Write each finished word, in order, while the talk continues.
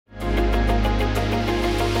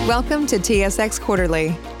Welcome to TSX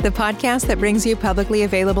Quarterly, the podcast that brings you publicly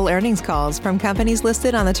available earnings calls from companies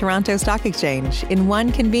listed on the Toronto Stock Exchange in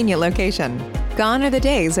one convenient location. Gone are the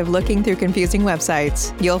days of looking through confusing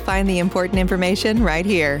websites. You'll find the important information right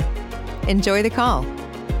here. Enjoy the call.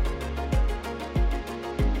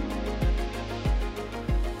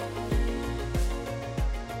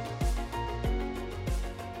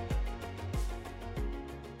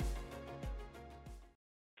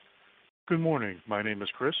 Good morning. My name is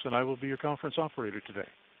Chris, and I will be your conference operator today.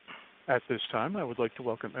 At this time, I would like to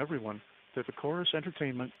welcome everyone to the Corus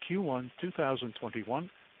Entertainment Q1 2021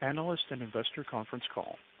 Analyst and Investor Conference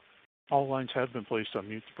Call. All lines have been placed on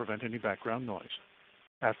mute to prevent any background noise.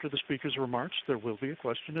 After the speaker's remarks, there will be a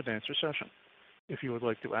question and answer session. If you would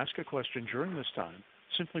like to ask a question during this time,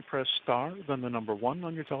 simply press star, then the number 1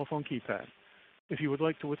 on your telephone keypad. If you would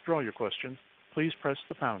like to withdraw your question, please press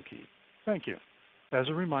the pound key. Thank you. As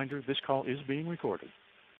a reminder, this call is being recorded.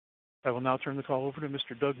 I will now turn the call over to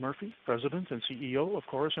Mr. Doug Murphy, President and CEO of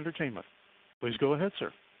Corus Entertainment. Please go ahead, sir.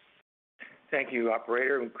 Thank you,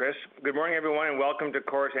 Operator and Chris. Good morning, everyone, and welcome to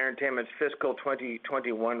Corus Entertainment's fiscal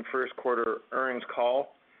 2021 first quarter earnings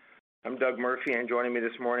call. I'm Doug Murphy, and joining me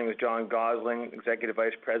this morning is John Gosling, Executive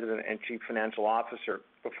Vice President and Chief Financial Officer.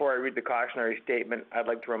 Before I read the cautionary statement, I'd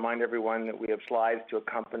like to remind everyone that we have slides to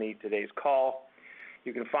accompany today's call.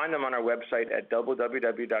 You can find them on our website at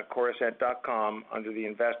www.corusent.com under the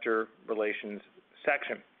Investor Relations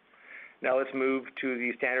section. Now let's move to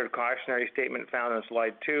the standard cautionary statement found on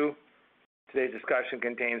slide 2. Today's discussion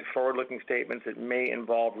contains forward-looking statements that may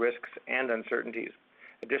involve risks and uncertainties.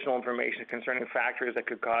 Additional information concerning factors that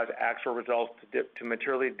could cause actual results to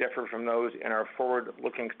materially differ from those in our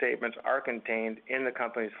forward-looking statements are contained in the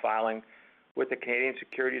company's filing with the Canadian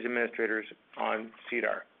Securities Administrators on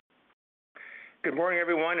SEDAR. Good morning,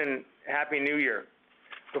 everyone, and Happy New Year.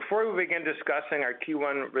 Before we begin discussing our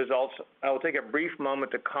Q1 results, I will take a brief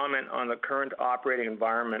moment to comment on the current operating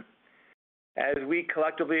environment. As we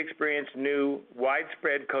collectively experience new,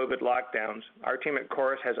 widespread COVID lockdowns, our team at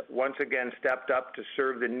Corus has once again stepped up to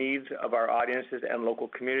serve the needs of our audiences and local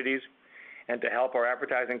communities and to help our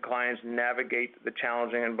advertising clients navigate the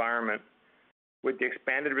challenging environment. With the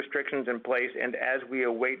expanded restrictions in place and as we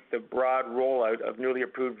await the broad rollout of newly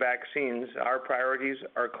approved vaccines, our priorities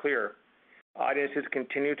are clear. Audiences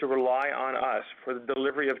continue to rely on us for the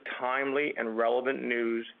delivery of timely and relevant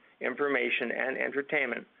news, information, and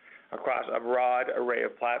entertainment across a broad array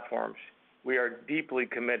of platforms. We are deeply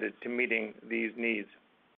committed to meeting these needs.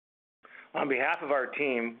 On behalf of our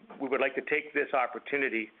team, we would like to take this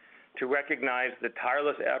opportunity to recognize the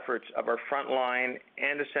tireless efforts of our frontline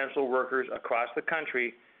and essential workers across the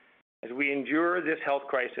country as we endure this health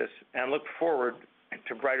crisis and look forward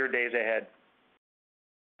to brighter days ahead.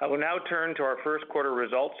 I will now turn to our first quarter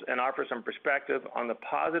results and offer some perspective on the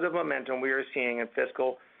positive momentum we are seeing in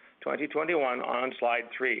fiscal 2021 on slide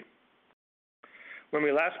 3. When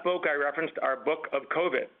we last spoke, I referenced our book of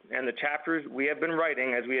COVID and the chapters we have been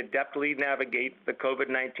writing as we adeptly navigate the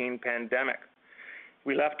COVID-19 pandemic.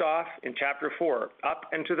 We left off in Chapter 4, Up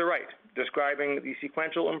and to the Right, describing the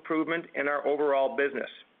sequential improvement in our overall business.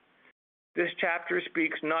 This chapter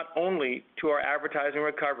speaks not only to our advertising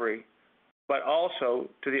recovery, but also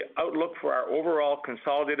to the outlook for our overall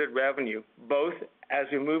consolidated revenue, both as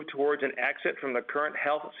we move towards an exit from the current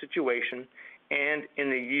health situation and in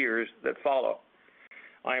the years that follow.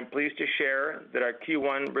 I am pleased to share that our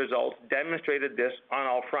Q1 results demonstrated this on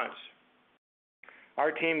all fronts.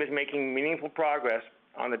 Our team is making meaningful progress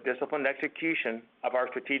on the disciplined execution of our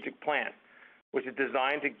strategic plan, which is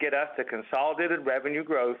designed to get us to consolidated revenue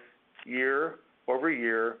growth year over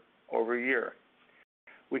year over year.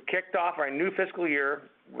 We kicked off our new fiscal year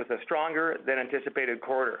with a stronger than anticipated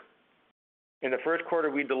quarter. In the first quarter,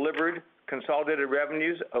 we delivered consolidated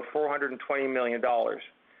revenues of $420 million,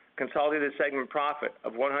 consolidated segment profit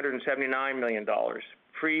of $179 million,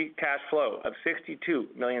 free cash flow of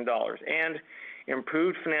 $62 million, and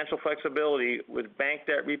improved financial flexibility with bank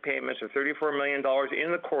debt repayments of $34 million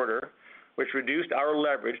in the quarter, which reduced our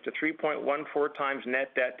leverage to 3.14 times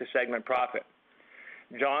net debt to segment profit.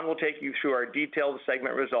 John will take you through our detailed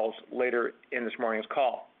segment results later in this morning's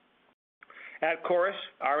call. At Corus,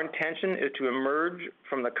 our intention is to emerge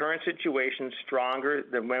from the current situation stronger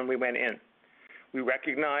than when we went in. We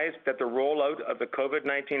recognize that the rollout of the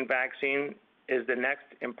COVID-19 vaccine is the next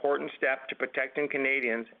important step to protecting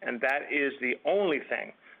Canadians, and that is the only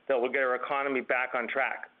thing that will get our economy back on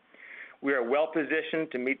track. We are well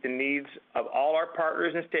positioned to meet the needs of all our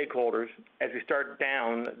partners and stakeholders as we start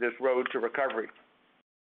down this road to recovery.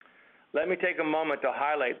 Let me take a moment to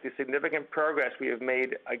highlight the significant progress we have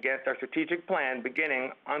made against our strategic plan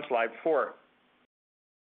beginning on slide 4.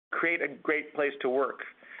 create a great place to work.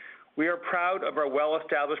 We are proud of our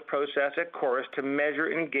well-established process at Corus to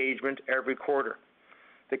measure engagement every quarter.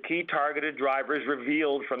 The key targeted drivers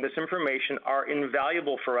revealed from this information are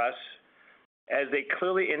invaluable for us as they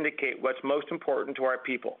clearly indicate what's most important to our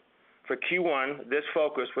people. For Q1, this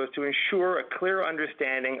focus was to ensure a clear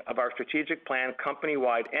understanding of our strategic plan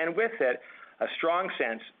company-wide, and with it, a strong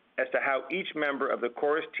sense as to how each member of the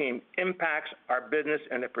Corus team impacts our business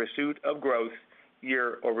in the pursuit of growth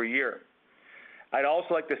year over year. I'd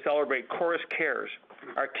also like to celebrate Corus Cares,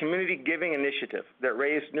 our community giving initiative that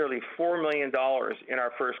raised nearly $4 million in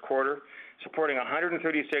our first quarter, supporting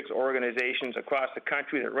 136 organizations across the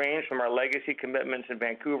country that range from our legacy commitments in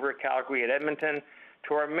Vancouver, Calgary, and Edmonton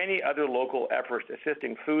to our many other local efforts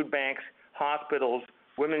assisting food banks, hospitals,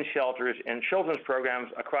 women's shelters, and children's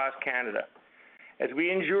programs across Canada. As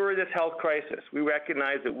we endure this health crisis, we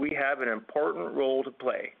recognize that we have an important role to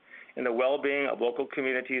play in the well-being of local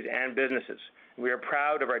communities and businesses. We are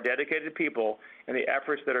proud of our dedicated people and the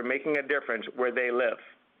efforts that are making a difference where they live.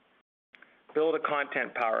 Build a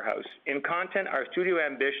content powerhouse. In content, our studio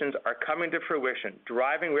ambitions are coming to fruition,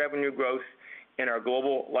 driving revenue growth in our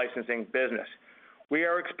global licensing business. We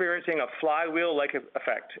are experiencing a flywheel-like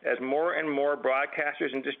effect as more and more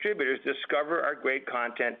broadcasters and distributors discover our great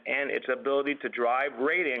content and its ability to drive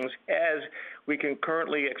ratings as we can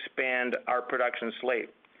currently expand our production slate.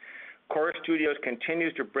 Corus Studios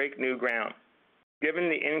continues to break new ground. Given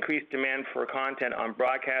the increased demand for content on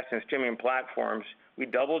broadcast and streaming platforms, we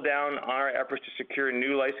doubled down on our efforts to secure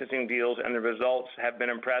new licensing deals, and the results have been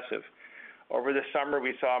impressive. Over the summer,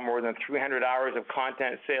 we saw more than 300 hours of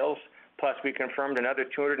content sales, plus we confirmed another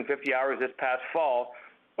 250 hours this past fall,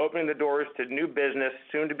 opening the doors to new business,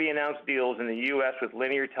 soon-to-be-announced deals in the U.S. with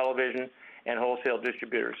linear television and wholesale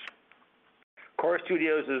distributors. Corus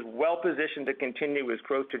Studios is well-positioned to continue its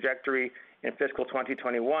growth trajectory in fiscal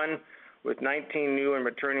 2021, with 19 new and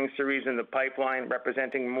returning series in the pipeline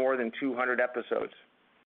representing more than 200 episodes.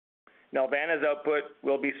 Nelvana's output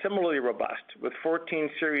will be similarly robust, with 14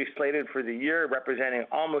 series slated for the year representing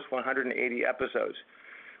almost 180 episodes.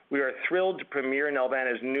 We are thrilled to premiere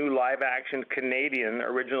Nelvana's new live-action Canadian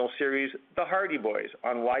original series, The Hardy Boys,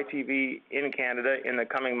 on YTV in Canada in the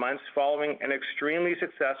coming months, following an extremely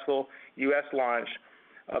successful U.S. launch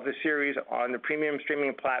of the series on the premium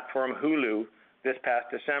streaming platform Hulu this past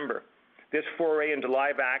December. This foray into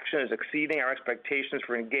live action is exceeding our expectations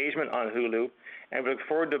for engagement on Hulu, and we look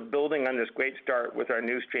forward to building on this great start with our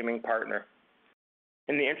new streaming partner.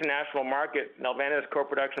 In the international market, Nelvana's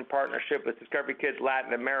co-production partnership with Discovery Kids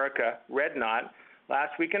Latin America, Red Knot,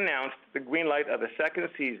 last week announced the greenlight of a second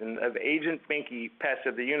season of Agent Binky, Pets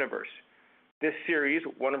of the Universe. This series,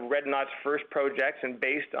 one of Red Knot's first projects and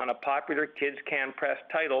based on a popular Kids Can Press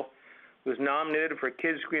title, was nominated for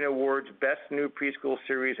Kids Screen Awards Best New Preschool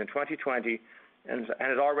Series in 2020 and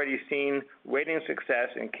has already seen rating success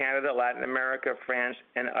in Canada, Latin America, France,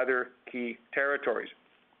 and other key territories.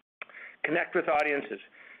 Connect with audiences.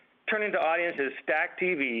 Turning to audiences, Stack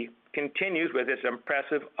TV continues with its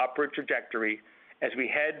impressive upward trajectory as we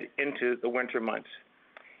head into the winter months.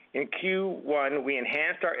 In Q1, we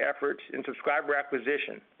enhanced our efforts in subscriber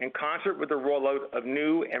acquisition in concert with the rollout of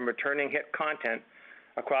new and returning hit content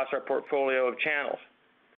across our portfolio of channels.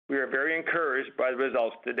 We are very encouraged by the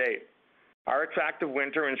results to date. Our attractive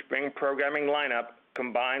winter and spring programming lineup,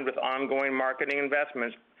 combined with ongoing marketing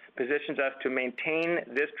investments, positions us to maintain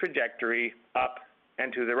this trajectory up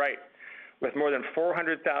and to the right. With more than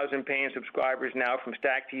 400,000 paying subscribers now from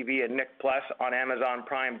Stack TV and Nick Plus on Amazon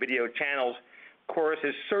Prime Video channels, Corus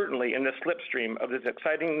is certainly in the slipstream of this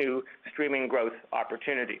exciting new streaming growth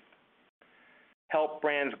opportunity. Help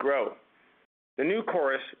brands grow. The new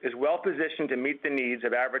Corus is well positioned to meet the needs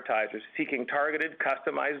of advertisers seeking targeted,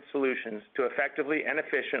 customized solutions to effectively and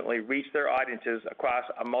efficiently reach their audiences across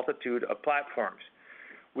a multitude of platforms.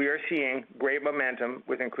 We are seeing great momentum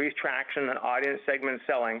with increased traction and audience segment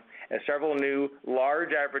selling as several new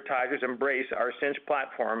large advertisers embrace our Cinch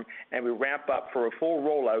platform and we ramp up for a full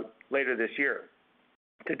rollout later this year.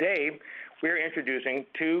 Today, we are introducing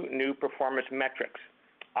two new performance metrics: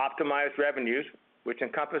 optimized revenues, which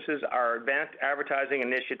encompasses our advanced advertising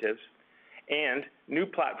initiatives, and new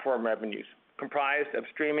platform revenues, comprised of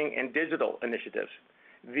streaming and digital initiatives.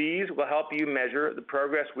 These will help you measure the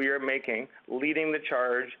progress we are making, leading the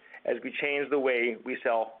charge as we change the way we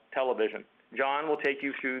sell television. John will take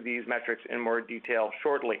you through these metrics in more detail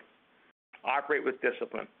shortly. Operate with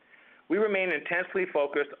discipline. We remain intensely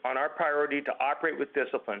focused on our priority to operate with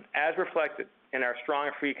discipline, as reflected in our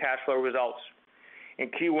strong free cash flow results. In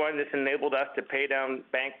Q1, this enabled us to pay down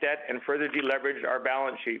bank debt and further deleverage our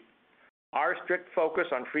balance sheet. Our strict focus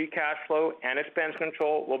on free cash flow and expense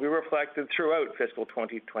control will be reflected throughout fiscal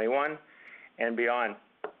 2021 and beyond.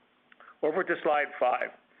 Over to slide 5.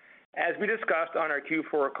 As we discussed on our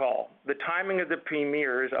Q4 call, the timing of the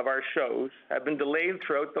premieres of our shows have been delayed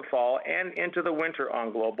throughout the fall and into the winter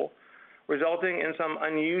on Global, resulting in some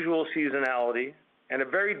unusual seasonality and a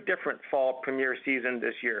very different fall premiere season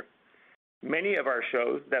this year. Many of our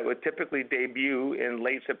shows that would typically debut in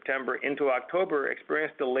late September into October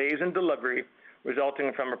experienced delays in delivery,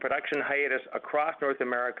 resulting from a production hiatus across North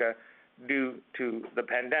America due to the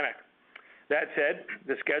pandemic. That said,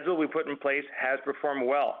 the schedule we put in place has performed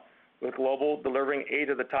well, with Global delivering 8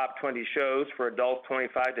 of the top 20 shows for adults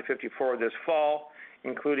 25 to 54 this fall,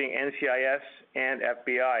 including NCIS and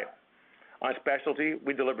FBI. On specialty,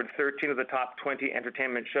 we delivered 13 of the top 20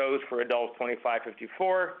 entertainment shows for adults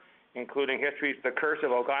 25-54, including History's The Curse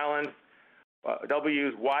of Oak Island,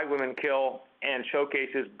 W's Why Women Kill, and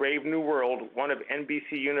showcases Brave New World, one of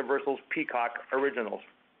NBC Universal's Peacock originals.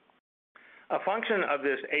 A function of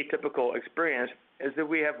this atypical experience is that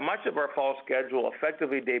we have much of our fall schedule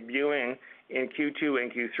effectively debuting in Q2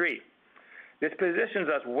 and Q3. This positions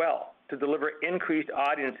us well to deliver increased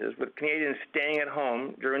audiences with Canadians staying at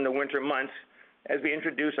home during the winter months as we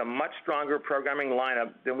introduce a much stronger programming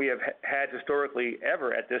lineup than we have had historically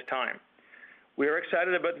ever at this time. We are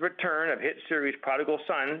excited about the return of hit series Prodigal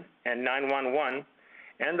Son and 911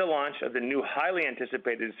 and the launch of the new highly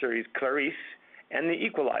anticipated series Clarice and The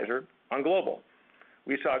Equalizer on Global.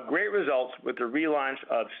 We saw great results with the relaunch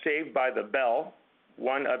of Saved by the Bell,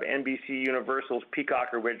 one of NBC Universal's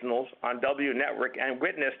Peacock originals, on W Network, and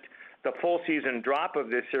witnessed the full season drop of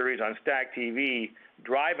this series on Stack TV,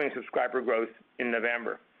 driving subscriber growth in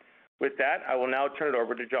November. With that, I will now turn it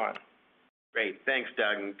over to John. Great. Thanks,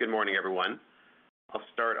 Doug, and good morning, everyone. I'll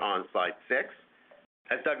start on slide 6.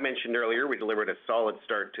 As Doug mentioned earlier, we delivered a solid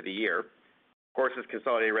start to the year. Corus's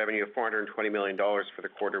consolidated revenue of $420 million for the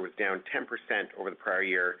quarter was down 10% over the prior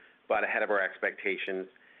year, but ahead of our expectations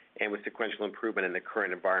and with sequential improvement in the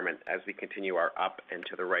current environment as we continue our up and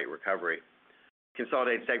to the right recovery.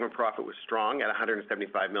 Consolidated segment profit was strong at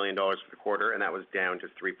 $175 million for the quarter, and that was down to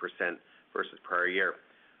 3% versus prior year.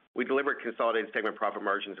 We delivered consolidated segment profit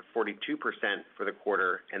margins of 42% for the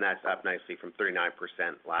quarter, and that's up nicely from 39%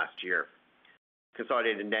 last year.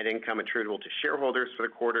 Consolidated net income attributable to shareholders for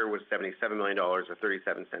the quarter was $77 million, or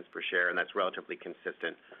 37 cents per share, and that's relatively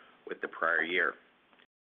consistent with the prior year.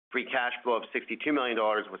 Free cash flow of $62 million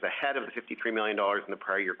was ahead of the $53 million in the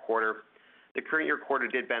prior year quarter. The current year quarter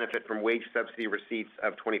did benefit from wage subsidy receipts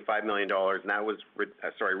of $25 million, and that was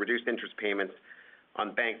reduced interest payments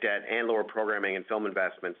on bank debt and lower programming and film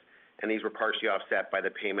investments, and these were partially offset by the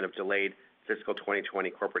payment of delayed fiscal 2020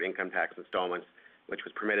 corporate income tax installments, which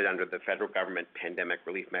was permitted under the federal government pandemic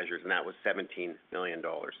relief measures, and that was $17 million.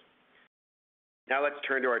 Now let's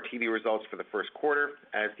turn to our TV results for the first quarter,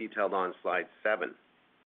 as detailed on slide 7.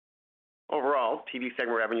 Overall, TV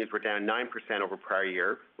segment revenues were down 9% over prior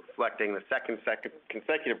year, reflecting the second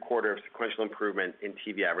consecutive quarter of sequential improvement in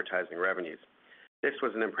TV advertising revenues. This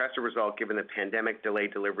was an impressive result given the pandemic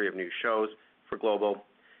delayed delivery of new shows for Global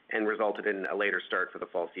and resulted in a later start for the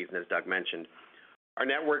fall season, as Doug mentioned. Our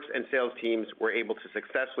networks and sales teams were able to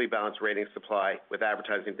successfully balance rating supply with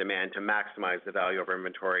advertising demand to maximize the value of our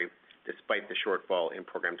inventory despite the shortfall in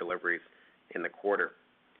program deliveries in the quarter.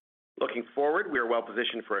 Looking forward, we are well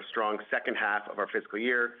positioned for a strong second half of our fiscal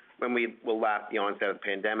year when we will lap the onset of the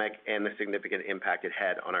pandemic and the significant impact it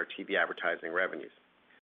had on our TV advertising revenues.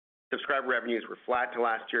 Subscriber revenues were flat to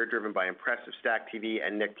last year, driven by impressive Stack TV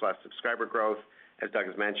and Nick Plus subscriber growth, as Doug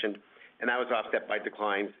has mentioned, and that was offset by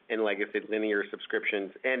declines in legacy linear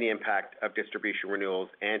subscriptions and the impact of distribution renewals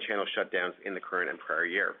and channel shutdowns in the current and prior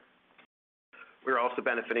year. We are also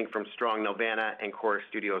benefiting from strong Nelvana and Corus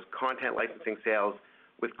Studios content licensing sales,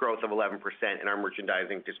 with growth of 11% in our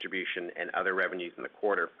merchandising, distribution, and other revenues in the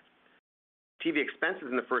quarter. TV expenses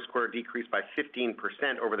in the first quarter decreased by 15%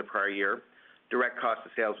 over the prior year. Direct cost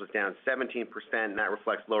of sales was down 17%, and that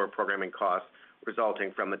reflects lower programming costs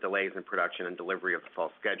resulting from the delays in production and delivery of the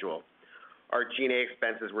fall schedule. Our G&A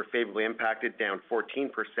expenses were favorably impacted, down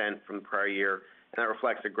 14% from the prior year, and that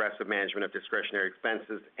reflects aggressive management of discretionary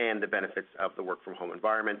expenses and the benefits of the work-from-home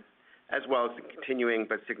environment, as well as the continuing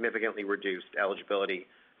but significantly reduced eligibility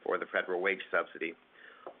for the federal wage subsidy.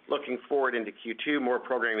 Looking forward into Q2, more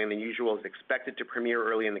programming than usual is expected to premiere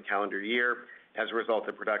early in the calendar year as a result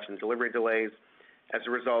of production delivery delays. As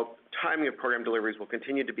a result, timing of program deliveries will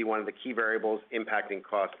continue to be one of the key variables impacting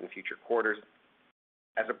costs in future quarters.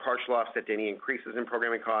 As a partial offset to any increases in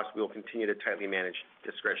programming costs, we will continue to tightly manage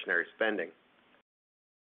discretionary spending.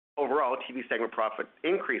 Overall, TV segment profit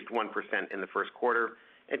increased 1% in the first quarter,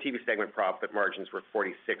 and TV segment profit margins were 46%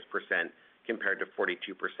 compared to 42%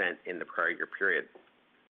 in the prior year period.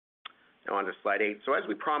 Now on to slide 8. So as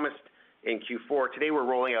we promised in Q4, today we're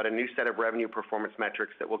rolling out a new set of revenue performance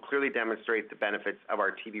metrics that will clearly demonstrate the benefits of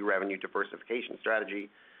our TV revenue diversification strategy,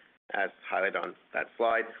 as highlighted on that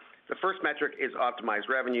slide. The first metric is optimized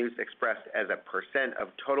revenues expressed as a percent of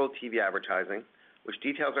total TV advertising, which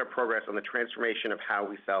details our progress on the transformation of how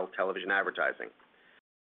we sell television advertising.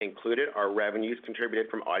 Included are revenues contributed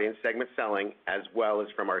from audience segment selling as well as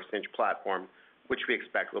from our Cinch platform, which we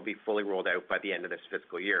expect will be fully rolled out by the end of this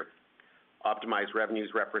fiscal year. Optimized revenues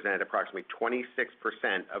represented approximately 26%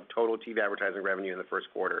 of total TV advertising revenue in the first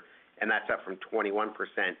quarter, and that's up from 21%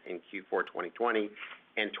 in Q4 2020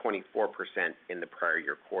 and 24% in the prior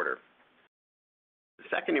year quarter. The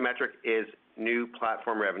second new metric is new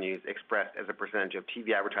platform revenues expressed as a percentage of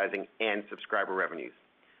TV advertising and subscriber revenues,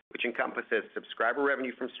 which encompasses subscriber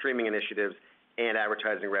revenue from streaming initiatives and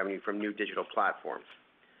advertising revenue from new digital platforms.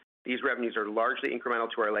 These revenues are largely incremental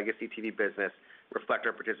to our legacy TV business, reflect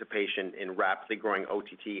our participation in rapidly growing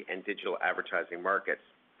OTT and digital advertising markets.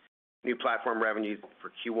 New platform revenues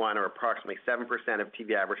for Q1 are approximately 7% of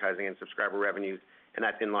TV advertising and subscriber revenues, and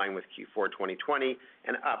that's in line with Q4 2020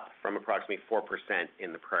 and up from approximately 4%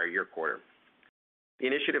 in the prior year quarter. The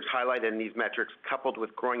initiatives highlighted in these metrics, coupled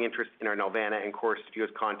with growing interest in our Nelvana and Corus Studios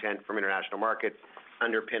content from international markets,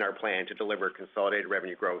 underpin our plan to deliver consolidated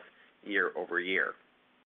revenue growth year over year.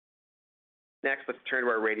 Next, let's turn to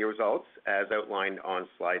our radio results as outlined on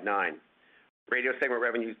slide 9. Radio segment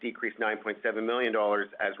revenues decreased $9.7 million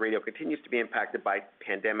as radio continues to be impacted by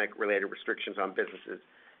pandemic-related restrictions on businesses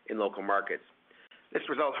in local markets. This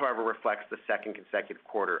result, however, reflects the second consecutive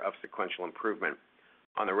quarter of sequential improvement.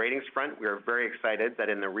 On the ratings front, we are very excited that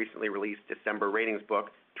in the recently released December ratings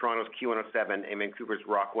book, Toronto's Q107 and Vancouver's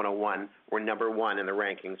Rock 101 were #1 in the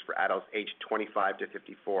rankings for adults aged 25 to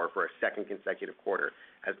 54 for a second consecutive quarter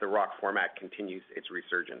as the Rock format continues its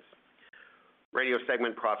resurgence. Radio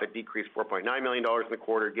segment profit decreased $4.9 million in the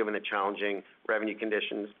quarter given the challenging revenue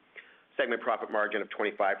conditions. Segment profit margin of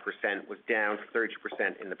 25% was down from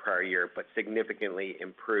 32% in the prior year, but significantly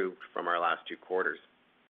improved from our last 2 quarters.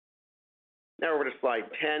 Now over to slide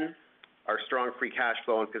 10. Our strong free cash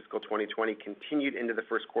flow in fiscal 2020 continued into the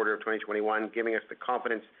first quarter of 2021, giving us the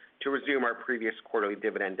confidence to resume our previous quarterly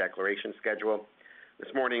dividend declaration schedule.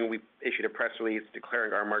 This morning, we issued a press release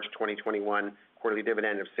declaring our March 2021 quarterly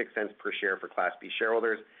dividend of 6 cents per share for Class B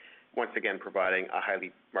shareholders, once again providing a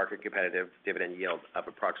highly market competitive dividend yield of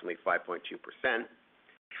approximately 5.2%.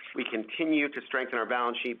 We continue to strengthen our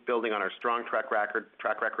balance sheet, building on our strong track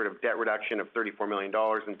record of debt reduction of $34 million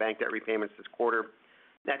in bank debt repayments this quarter.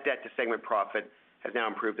 Net debt to segment profit has now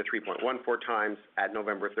improved to 3.14 times at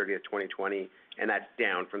November 30th, 2020, and that's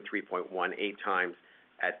down from 3.18 times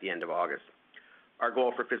at the end of August. Our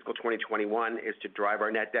goal for fiscal 2021 is to drive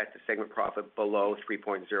our net debt to segment profit below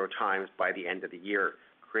 3.0 times by the end of the year,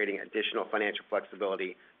 creating additional financial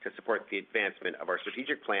flexibility to support the advancement of our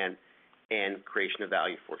strategic plan and creation of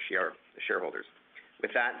value for shareholders.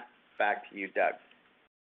 With that, back to you, Doug.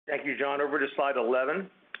 Thank you, John. Over to slide 11.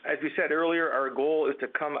 As we said earlier, our goal is to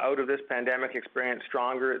come out of this pandemic experience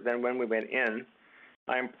stronger than when we went in.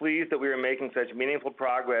 I am pleased that we are making such meaningful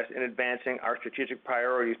progress in advancing our strategic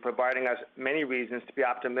priorities, providing us many reasons to be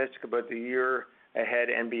optimistic about the year ahead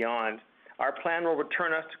and beyond. Our plan will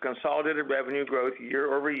return us to consolidated revenue growth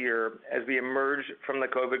year over year as we emerge from the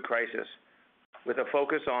COVID crisis, with a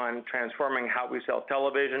focus on transforming how we sell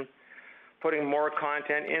television, putting more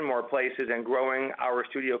content in more places, and growing our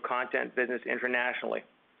studio content business internationally.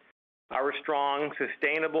 Our strong,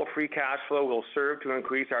 sustainable free cash flow will serve to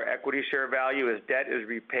increase our equity share value as debt is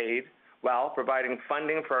repaid, while providing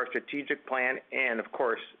funding for our strategic plan and, of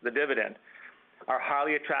course, the dividend. Our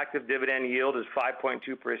highly attractive dividend yield is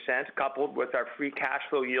 5.2%, coupled with our free cash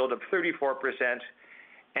flow yield of 34%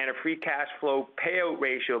 and a free cash flow payout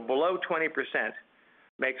ratio below 20%,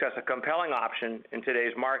 makes us a compelling option in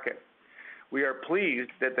today's market. We are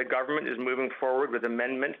pleased that the government is moving forward with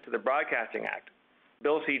amendments to the Broadcasting Act.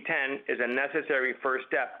 Bill C-10 is a necessary first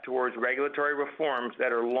step towards regulatory reforms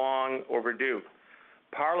that are long overdue.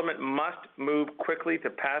 Parliament must move quickly to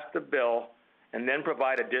pass the bill and then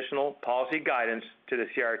provide additional policy guidance to the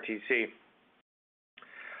CRTC.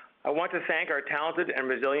 I want to thank our talented and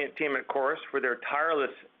resilient team at Corus for their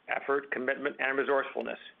tireless effort, commitment, and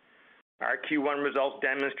resourcefulness. Our Q1 results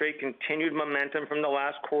demonstrate continued momentum from the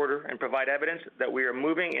last quarter and provide evidence that we are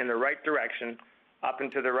moving in the right direction, up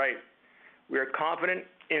and to the right. We are confident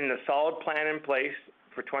in the solid plan in place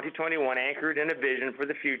for 2021, anchored in a vision for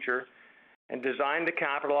the future and designed to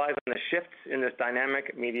capitalize on the shifts in this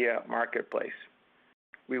dynamic media marketplace.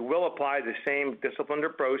 We will apply the same disciplined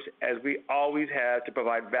approach as we always have to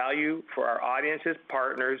provide value for our audiences,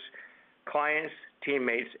 partners, clients,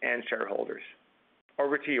 teammates, and shareholders.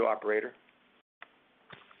 Over to you, operator.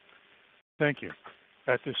 Thank you.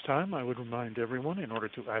 At this time, I would remind everyone, in order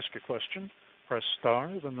to ask a question, press star,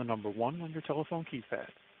 then the number 1 on your telephone keypad.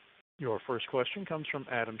 Your first question comes from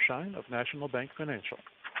Adam Shine of National Bank Financial.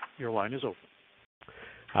 Your line is open.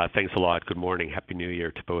 Thanks a lot. Good morning. Happy New Year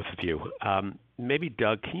to both of you. Maybe,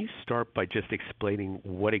 Doug, can you start by just explaining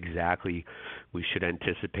what exactly we should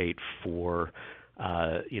anticipate for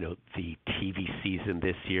the TV season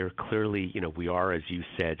this year? Clearly, we are, as you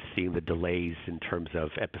said, seeing the delays in terms of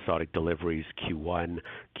episodic deliveries, Q1,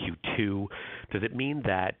 Q2. Does it mean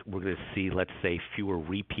that we're going to see, let's say, fewer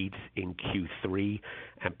repeats in Q3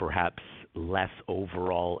 and perhaps less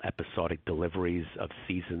overall episodic deliveries of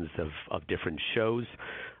seasons of different shows,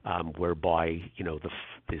 whereby,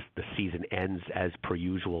 the season ends as per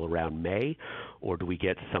usual around May? Or do we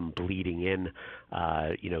get some bleeding in,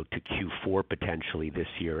 to Q4 potentially this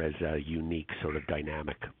year as a unique sort of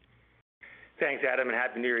dynamic? Thanks, Adam, and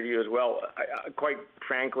Happy New Year to you as well. Quite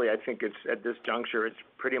frankly, I think it's at this juncture, it's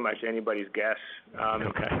pretty much anybody's guess.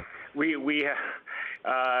 Okay. We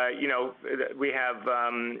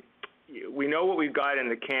know what we've got in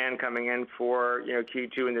the can coming in for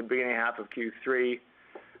Q2 and the beginning half of Q3.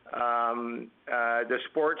 The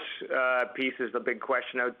sports piece is the big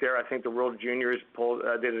question out there. I think the World Juniors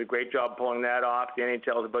did a great job pulling that off. The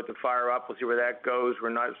NHL is about to fire up. We'll see where that goes. We're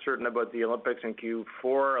not certain about the Olympics in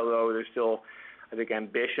Q4, although there's still, I think,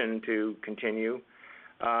 ambition to continue.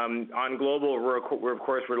 On global, we're of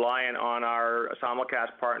course reliant on our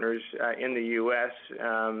simulcast partners in the U.S.,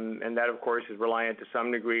 and that of course is reliant to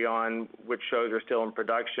some degree on which shows are still in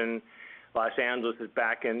production. Los Angeles is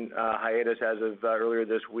back in hiatus as of earlier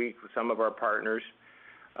this week with some of our partners.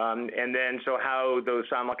 And then so how those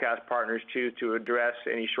simulcast partners choose to address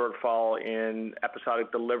any shortfall in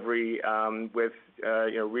episodic delivery with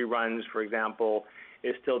reruns, for example,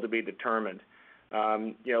 is still to be determined.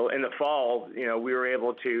 In the fall, we were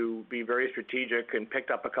able to be very strategic and picked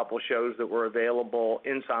up a couple shows that were available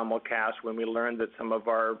in simulcast when we learned that some of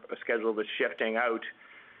our schedule was shifting out.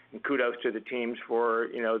 And kudos to the teams for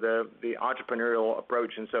the entrepreneurial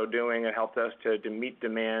approach in so doing. It helped us to meet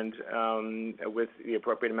demand with the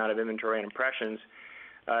appropriate amount of inventory and impressions.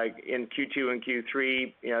 In Q2 and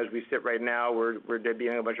Q3, as we sit right now, we're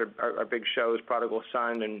debuting a bunch of our big shows, Prodigal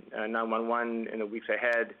Son and 911 in the weeks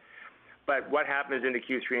ahead. But what happens into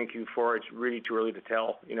Q3 and Q4, it's really too early to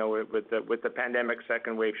tell. With the pandemic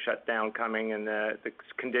second wave shutdown coming and the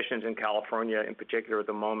conditions in California in particular at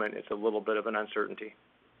the moment, it's a little bit of an uncertainty.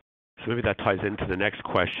 So maybe that ties into the next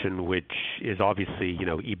question, which is obviously,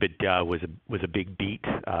 EBITDA was a big beat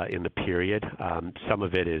in the period. Some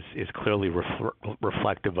of it is clearly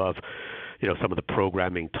reflective of, some of the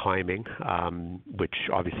programming timing, which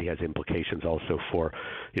obviously has implications also for,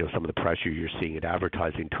 some of the pressure you're seeing in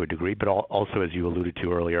advertising to a degree. But also, as you alluded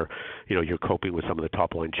to earlier, you're coping with some of the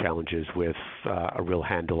top-line challenges with a real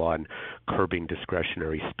handle on curbing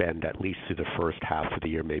discretionary spend, at least through the first half of the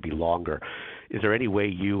year, maybe longer. Is there any way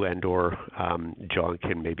you and or John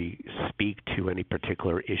can maybe speak to any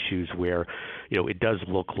particular issues where, it does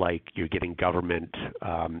look like you're getting government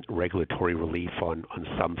regulatory relief on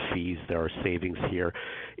some fees? There are savings here.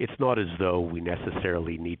 It's not as though we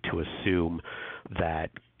necessarily need to assume that,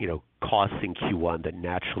 costs in Q1 that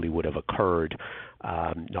naturally would have occurred,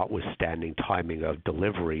 notwithstanding timing of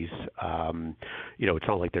deliveries, it's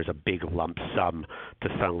not like there's a big lump sum to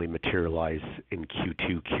suddenly materialize in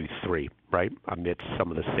Q2, Q3, right, amidst some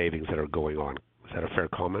of the savings that are going on. Is that a fair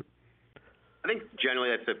comment? I think generally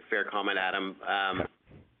that's a fair comment, Adam. Okay.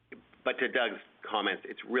 But to Doug's comments,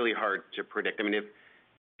 it's really hard to predict. I mean, if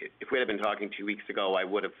we had been talking 2 weeks ago, I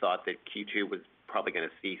would have thought that Q2 was probably going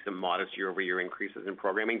to see some modest year-over-year increases in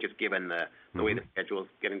programming, just given the way the schedule is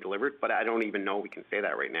getting delivered. But I don't even know we can say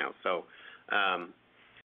that right now. So,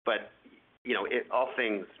 all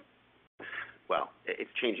things,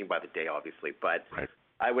 it's changing by the day, obviously. But right.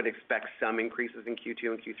 I would expect some increases in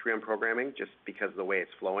Q2 and Q3 on programming, just because of the way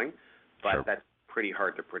it's flowing. But Sure. That's pretty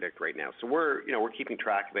hard to predict right now. So we're keeping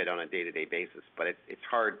track of it on a day-to-day basis. But it's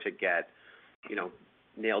hard to get,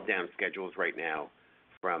 nailed down schedules right now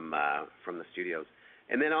from the studios.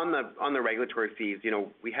 And then on the regulatory fees,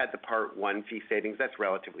 we had the Part 1 fee savings. That's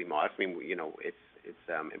relatively modest. I mean, it's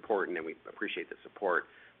important and we appreciate the support.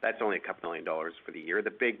 That's only $2 million for the year.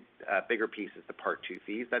 The bigger piece is the Part 2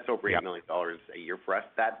 fees. That's over $8 million a year for us.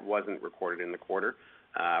 That wasn't recorded in the quarter.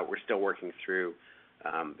 We're still working through.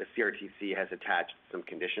 The CRTC has attached some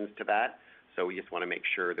conditions to that. So we just want to make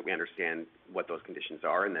sure that we understand what those conditions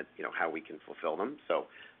are and that, how we can fulfill them. So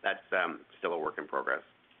that's still a work in progress.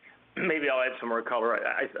 Maybe I'll add some more color.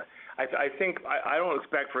 I think I don't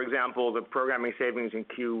expect, for example, the programming savings in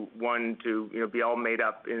Q1 to be all made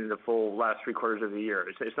up in the full last 3 quarters of the year.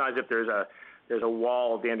 It's not as if there's a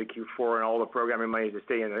wall at the end of Q4 and all the programming money to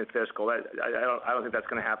stay in the fiscal. I don't think that's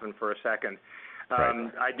going to happen for a second.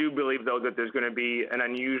 Right. I do believe, though, that there's going to be an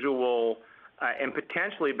unusual and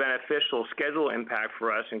potentially beneficial schedule impact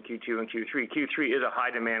for us in Q2 and Q3. Q3 is a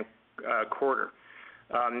high demand quarter.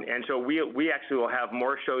 And so we actually will have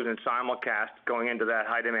more shows in simulcast going into that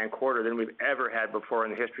high demand quarter than we've ever had before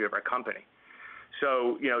in the history of our company.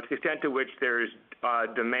 So, to the extent to which there's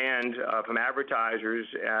demand from advertisers,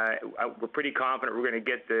 we're pretty confident we're going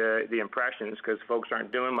to get the impressions because folks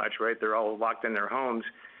aren't doing much, right? They're all locked in their homes.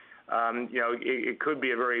 It could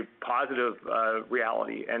be a very positive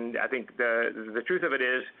reality. And I think the truth of it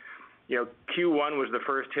is, Q1 was the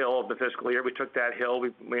first hill of the fiscal year. We took that hill. We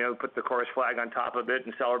put the chorus flag on top of it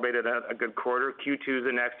and celebrated a good quarter. Q2 is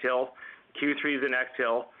the next hill. Q3 is the next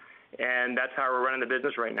hill. And that's how we're running the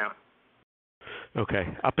business right now. Okay.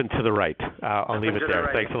 Up and to the right. I'll leave it there.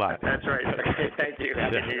 Right. Thanks a lot. That's right. Okay. Thank you.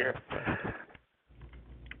 Happy New Year.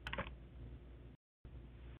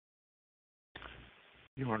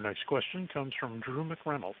 Your next question comes from Drew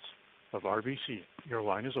McReynolds of RBC. Your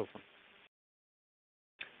line is open.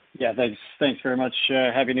 Yeah, thanks very much.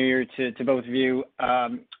 Happy New Year to both of you.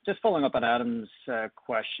 Just following up on Adam's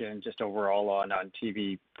question, just overall on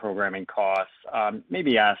TV programming costs.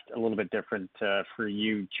 Maybe asked a little bit different for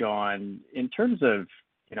you, John, in terms of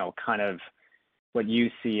kind of what you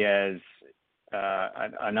see as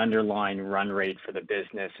an underlying run rate for the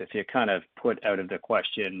business. If you kind of put out of the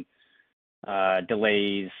question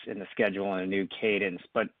delays in the schedule and a new cadence,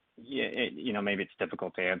 but maybe it's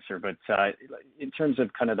difficult to answer, but in terms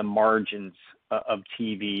of kind of the margins of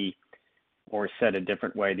TV, or said a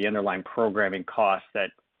different way, the underlying programming costs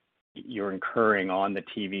that you're incurring on the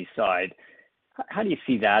TV side, how do you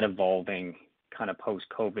see that evolving kind of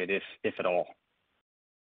post-COVID, if at all?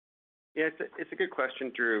 Yeah, it's a good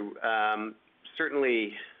question, Drew.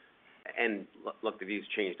 Certainly, and look, the view's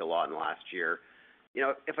changed a lot in the last year.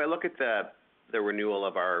 If I look at the renewal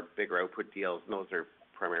of our bigger output deals, and those are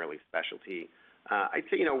primarily specialty, I'd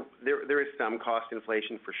say, there is some cost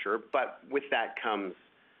inflation for sure, but with that comes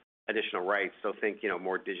additional rights. So think,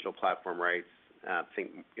 more digital platform rights,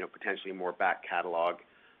 think, potentially more back catalog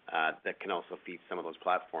that can also feed some of those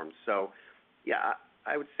platforms. So, yeah,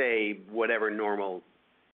 I would say whatever normal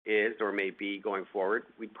is or may be going forward,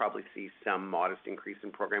 we'd probably see some modest increase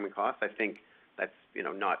in programming costs. I think that's,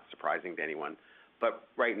 not surprising to anyone. But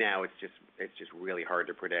right now, it's just really hard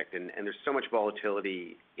to predict, and there's so much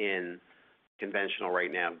volatility in conventional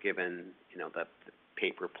right now, given the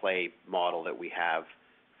pay-per-play model that we have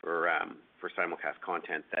for simulcast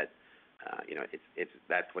content. That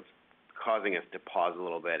that's what's causing us to pause a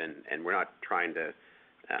little bit, and we're not trying to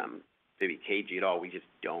be cagey at all. We just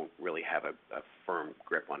don't really have a firm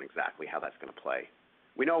grip on exactly how that's going to play.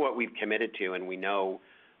 We know what we've committed to, and we know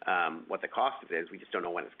what the cost of it is. We just don't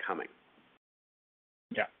know when it's coming.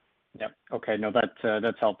 Yeah. Okay. No,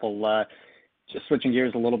 that's helpful. Just switching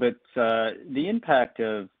gears a little bit, the impact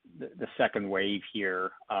of the second wave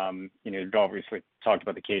here. You've obviously talked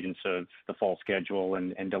about the cadence of the fall schedule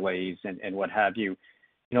and delays and what have you.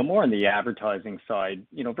 More on the advertising side,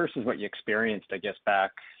 versus what you experienced, I guess,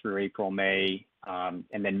 back through April, May,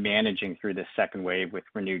 and then managing through this second wave with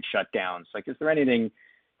renewed shutdowns. Like, is there anything?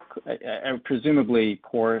 Presumably,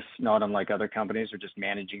 Corus, not unlike other companies, are just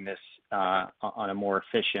managing this on a more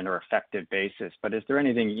efficient or effective basis. But is there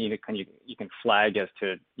anything you can flag as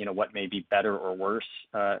to what may be better or worse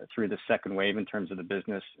through the second wave in terms of the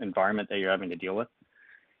business environment that you're having to deal with?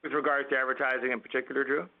 With regards to advertising in particular,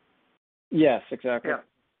 Drew? Yes, exactly.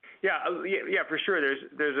 Yeah, for sure.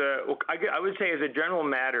 I would say, as a general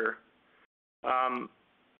matter,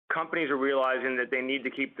 companies are realizing that they need to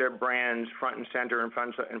keep their brands front and center in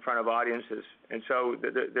front of audiences, and so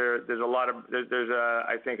there's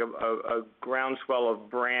I think a groundswell of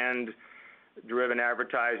brand-driven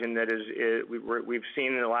advertising that we've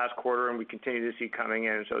seen in the last quarter, and we continue to see coming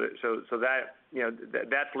in. So that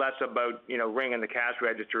that's less about ringing the cash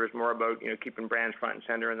register. It's more about keeping brands front and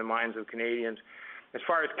center in the minds of Canadians. As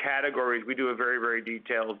far as categories, we do a very, very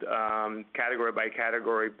detailed category by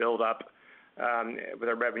category build up. With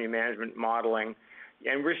our revenue management modeling,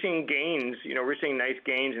 and we're seeing gains. We're seeing nice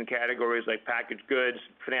gains in categories like packaged goods,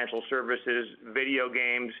 financial services, video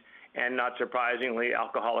games, and not surprisingly,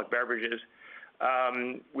 alcoholic beverages.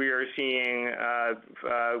 We are seeing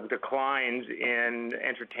declines in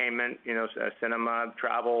entertainment, cinema,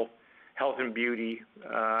 travel, health and beauty,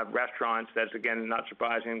 restaurants. That's, again, not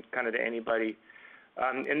surprising kind of to anybody.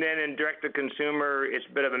 And then in direct-to-consumer, it's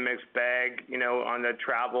a bit of a mixed bag. On the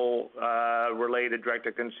travel-related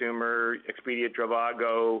direct-to-consumer, Expedia,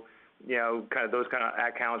 Trivago, kind of those kind of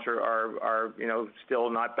accounts are still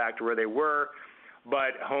not back to where they were.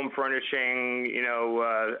 But home furnishing,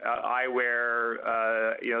 eyewear,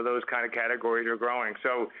 those kind of categories are growing.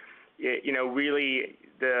 So, really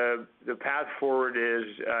the path forward is,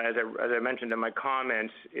 as I mentioned in my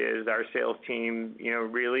comments, is our sales team,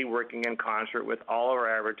 really working in concert with all of our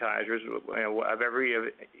advertisers of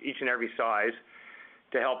each and every size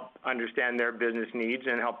to help understand their business needs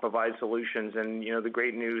and help provide solutions. And, the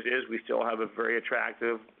great news is we still have a very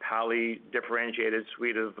attractive, highly differentiated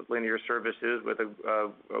suite of linear services with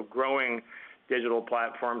a growing digital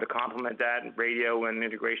platform to complement that, radio and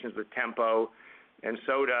integrations with Tempo and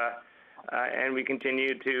Soda. And we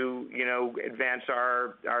continue to, advance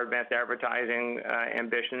our advanced advertising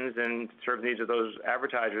ambitions and serve the needs of those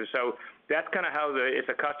advertisers. So that's kind of how it's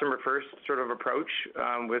a customer-first sort of approach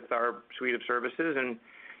with our suite of services, and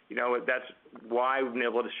that's why we've been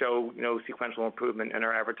able to show sequential improvement in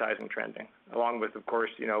our advertising trending, along with, of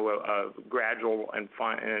course, a gradual and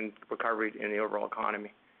recovery in the overall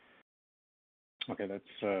economy. Okay,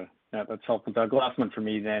 that's helpful, Doug. Last one for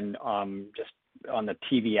me then. Just on the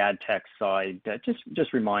TV ad tech side,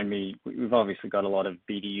 just remind me, we've obviously got a lot of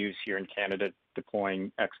BDUs here in Canada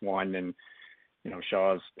deploying X1, and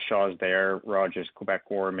Shaw's there, Rogers,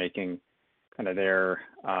 Quebecor making kind of their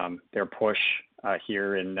push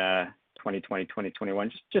here in 2020,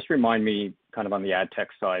 2021. Just remind me, kind of on the ad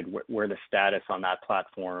tech side, where the status on that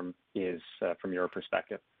platform is from your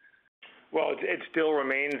perspective. Well, it still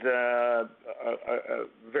remains a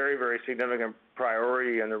very, very significant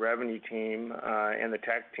priority in the revenue team and the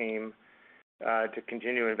tech team to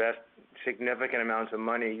continue to invest significant amounts of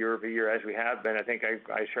money year over year, as we have been. I think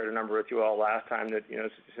I shared a number with you all last time that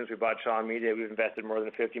since we bought Shaw Media, we've invested more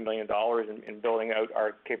than $50 million in building out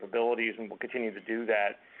our capabilities, and we'll continue to do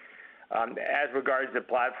that. As regards to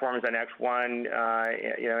platforms on X1,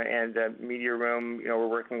 and Media Room, we're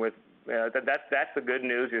working with. That's the good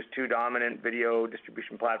news. There's two dominant video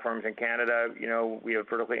distribution platforms in Canada. We have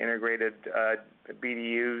vertically integrated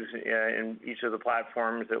BDUs in each of the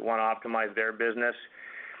platforms that want to optimize their business.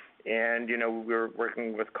 And, we're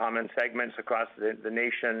working with common segments across the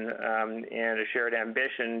nation and a shared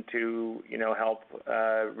ambition to, help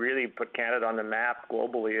really put Canada on the map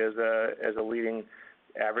globally as a leading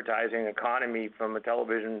advertising economy from a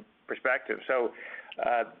television perspective. So,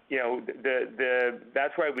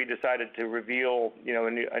 that's why we decided to reveal,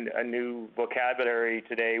 a new vocabulary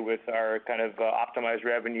today with our kind of optimized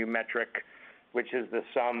revenue metric, which is the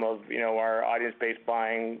sum of, our audience-based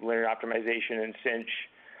buying, linear optimization, and Cinch,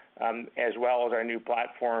 as well as our new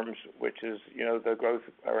platforms, which is, the growth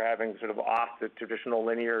we're having sort of off the traditional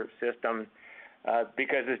linear system,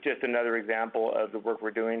 because it's just another example of the work we're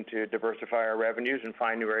doing to diversify our revenues and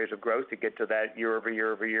find new areas of growth to get to that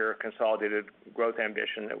year-over-year consolidated growth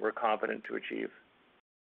ambition that we're confident to achieve.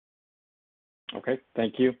 Okay,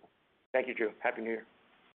 thank you. Thank you, Drew. Happy New Year.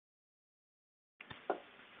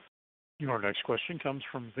 Your next question comes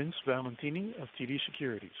from Vince Valentini of TD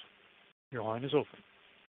Securities. Your line is open.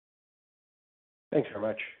 Thanks very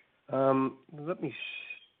much. Let me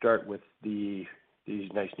start with these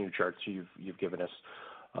nice new charts you've given us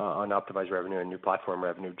on optimized revenue and new platform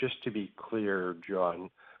revenue. Just to be clear, John,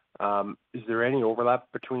 is there any overlap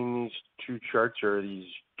between these two charts, or are these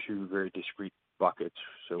two very discrete buckets?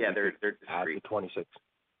 So yeah, they're discrete. Add the 26.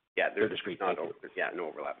 Yeah, they're discrete. No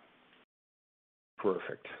overlap.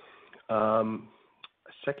 Perfect.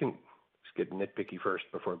 Second, let's get nitpicky first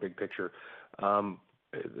before big picture.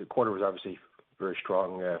 The quarter was obviously very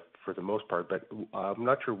strong for the most part, but I'm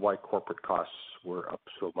not sure why corporate costs were up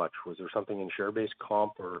so much. Was there something in share-based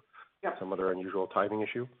comp or some other unusual timing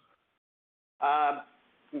issue?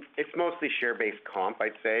 It's mostly share-based comp,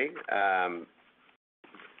 I'd say. I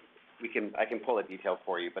can pull the detail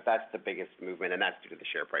for you, but that's the biggest movement, and that's due to the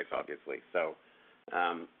share price, obviously. So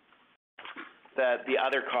the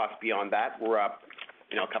other costs beyond that were up,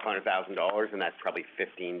 a couple $100,000, and that's probably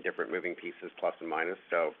 15 different moving pieces, plus and minus.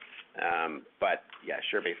 So, but yeah,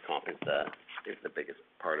 share-based comp is the biggest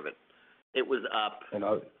part of it. It was up, it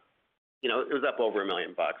was up over $1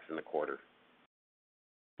 million in the quarter.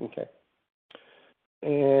 Okay.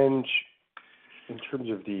 And in terms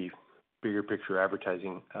of the bigger picture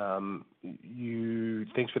advertising,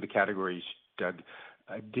 thanks for the categories, Doug.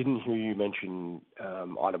 I didn't hear you mention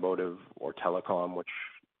automotive or telecom, which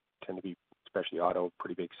tend to be, especially auto,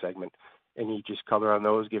 pretty big segment. Any just color on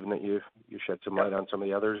those, given that you shed some light on some of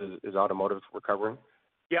the others? Is automotive recovering?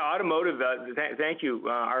 Yeah, automotive. Thank you.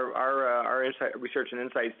 Our research and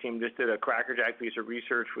insights team just did a crackerjack piece of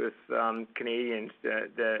research with Canadians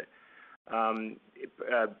that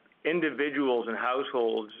individuals and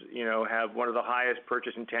households, have one of the highest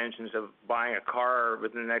purchase intentions of buying a car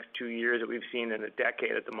within the next 2 years that we've seen in a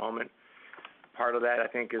decade at the moment. Part of that, I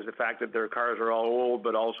think, is the fact that their cars are all old,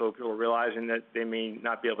 but also people are realizing that they may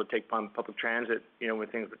not be able to take public transit, when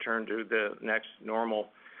things return to the next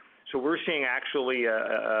normal. So we're seeing actually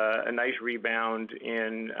a nice rebound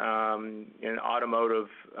in automotive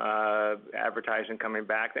advertising coming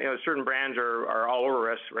back. Certain brands are all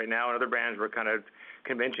over us right now, and other brands were kind of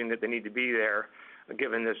convincing that they need to be there,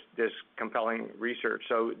 given this compelling research.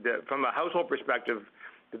 So from a household perspective,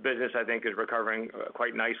 the business, I think, is recovering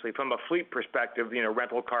quite nicely. From a fleet perspective,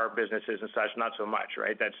 rental car businesses and such, not so much,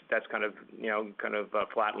 right? That's kind of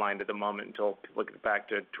flatlined at the moment until people get back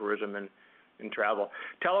to tourism and travel.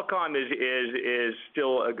 Telecom is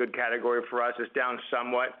still a good category for us. It's down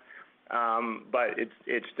somewhat, but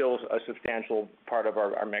it's still a substantial part of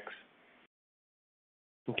our mix.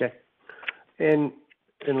 Okay.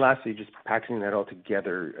 And lastly, just packaging that all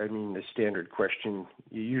together, I mean, the standard question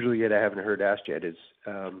you usually get, I haven't heard asked yet, is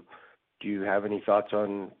do you have any thoughts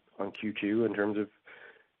on Q2 in terms of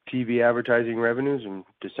TV advertising revenues? And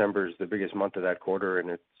December is the biggest month of that quarter,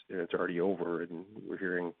 and it's already over. And we're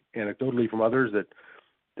hearing anecdotally from others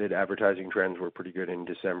that advertising trends were pretty good in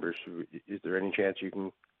December. So is there any chance you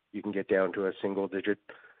can get down to a single-digit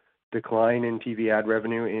decline in TV ad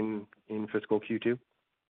revenue in fiscal Q2?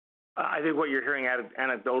 I think what you're hearing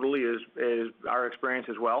anecdotally is our experience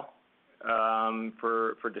as well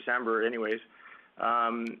for December, anyways.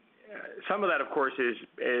 Some of that, of course, is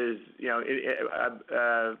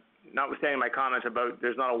notwithstanding my comments about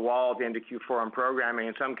there's not a wall at the end of Q4 on programming.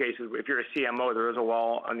 In some cases, if you're a CMO, there is a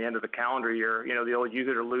wall on the end of the calendar year. The old use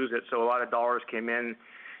it or lose it. So a lot of dollars came in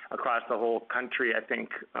across the whole country, I think,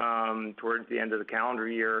 towards the end of the calendar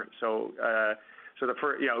year. So the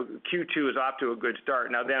first, Q2 is off to a good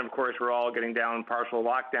start. Now then, of course, we're all getting down partial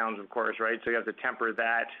lockdowns, of course, right? So you have to temper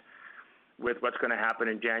that with what's going to happen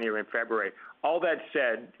in January and February. All that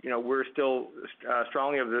said, we're still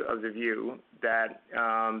strongly of the view that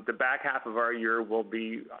the back half of our year will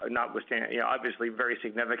be, notwithstanding, obviously very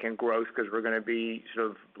significant growth because we're going to be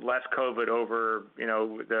sort of less COVID over,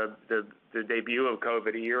 the debut of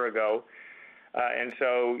COVID a year ago. And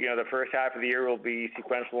so, the first half of the year will be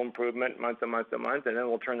sequential improvement month to month to month, and then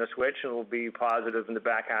we'll turn the switch and we'll be positive in the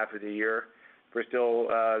back half of the year. We're still,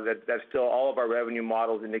 that's still all of our revenue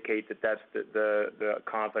models indicate that that's the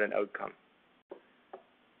confident outcome.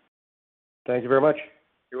 Thank you very much.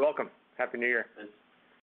 You're welcome. Happy New Year.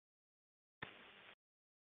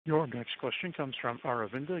 Your next question comes from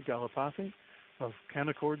Aravinda Galappatthige of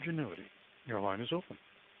Canaccord Genuity. Your line is open.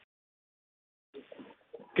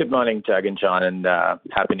 Good morning, Doug and John, and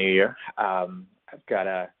Happy New Year. I've got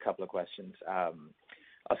a couple of questions.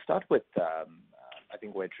 I'll start with, I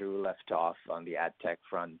think, where Drew left off on the ad tech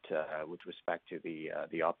front with respect to the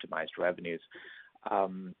optimized revenues.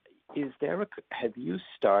 Have you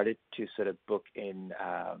started to sort of book in,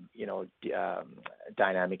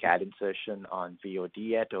 dynamic ad insertion on VOD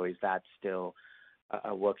yet, or is that still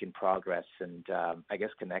a work in progress? And I guess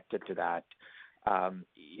connected to that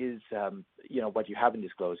is, what you haven't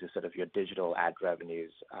disclosed is sort of your digital ad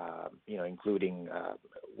revenues, including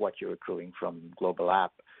what you're accruing from Global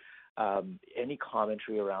App. Any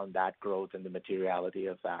commentary around that growth and the materiality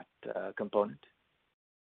of that component?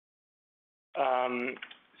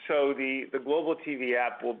 So the Global TV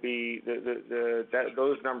app will be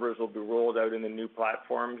those numbers will be rolled out in the new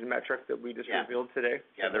platforms metric that we just revealed today.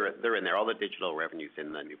 Yeah, they're in there. All the digital revenues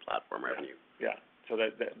in the new platform revenue. Yeah. So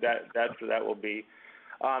that's what that will be.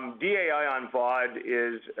 DAI on VOD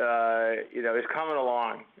is coming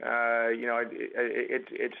along.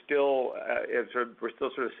 It's still we're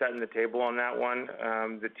still sort of setting the table on that one.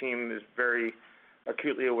 The team is very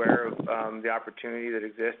acutely aware of the opportunity that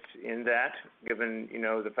exists in that, given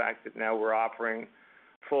the fact that now we're offering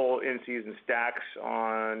full in-season stacks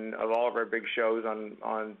of all of our big shows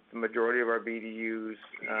on the majority of our BDUs,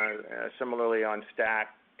 similarly on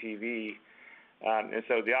Stack TV. And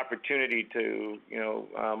so the opportunity to,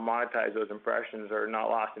 monetize those impressions are not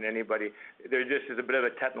lost on anybody. There just is a bit of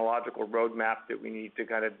a technological roadmap that we need to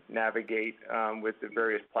kind of navigate with the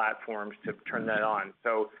various platforms to turn that on.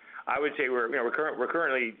 So I would say we're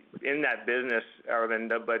currently in that business,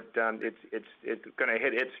 Aravinda, but it's going to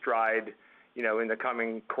hit its stride, in the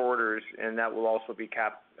coming quarters, and that will also be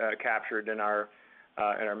captured in our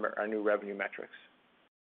new revenue metrics.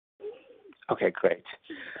 Okay, great.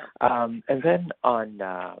 And then on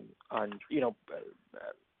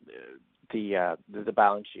the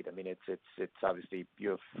balance sheet. I mean, it's obviously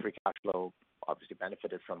your free cash flow obviously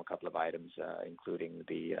benefited from a couple of items, including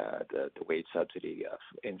the wage subsidy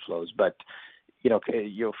inflows. But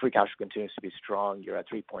your free cash flow continues to be strong. You're at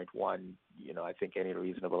 3.1. I think any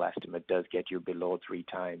reasonable estimate does get you below 3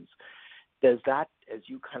 times. Does that, as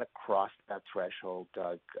you kind of cross that threshold,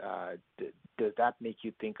 Doug, does that make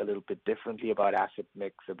you think a little bit differently about asset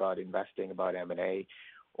mix, about investing, about M&A,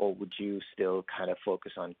 or would you still kind of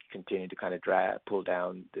focus on continuing to kind of pull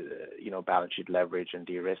down the balance sheet leverage and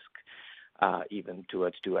de-risk even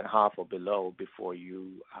towards 2.5 or below before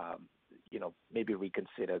you maybe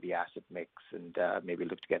reconsider the asset mix and maybe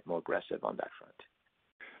look to get more aggressive on that front?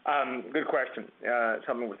 Good question.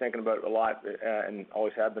 Something we're thinking about a lot and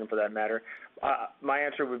always have been for that matter. My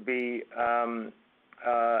answer would be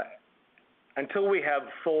until we have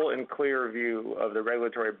full and clear view of the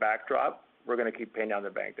regulatory backdrop, we're going to keep paying down the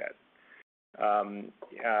bank debt.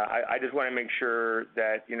 I just want to make sure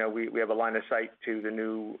that we have a line of sight to the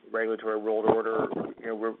new regulatory world order.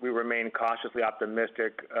 We remain cautiously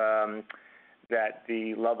optimistic that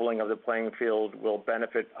the leveling of the playing field will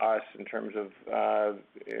benefit us in terms of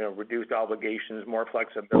reduced obligations, more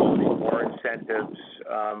flexibility, more incentives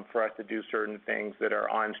for us to do certain things that are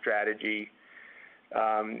on strategy.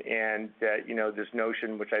 And that, this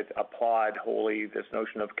notion, which I applaud wholly, this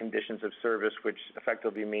notion of conditions of service, which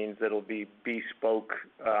effectively means that it'll be bespoke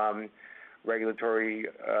regulatory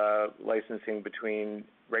licensing between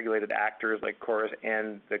regulated actors like Corus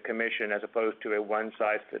and the Commission, as opposed to a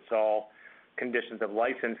one-size-fits-all conditions of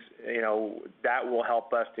license, that will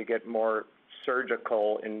help us to get more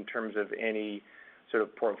surgical in terms of any sort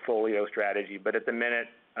of portfolio strategy. But at the minute,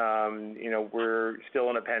 we're still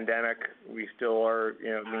in a pandemic. We still are,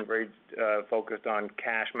 being very focused on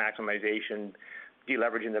cash maximization,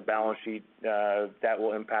 deleveraging the balance sheet. That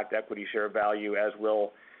will impact equity share value, as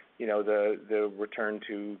will, the return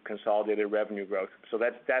to consolidated revenue growth. So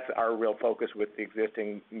that's our real focus with the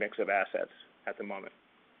existing mix of assets at the moment.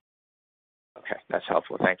 Okay, that's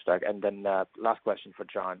helpful. Thanks, Doug. And then last question for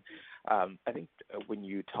John. I think when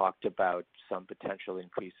you talked about some potential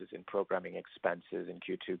increases in programming expenses in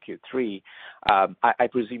Q2, Q3, I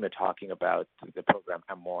presume you're talking about the program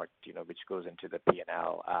amort, which goes into the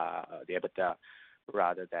P&L, the EBITDA,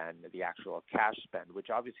 rather than the actual cash spend, which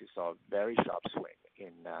obviously saw a very sharp swing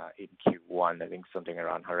in Q1. I think something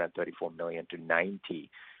around 134 million to 90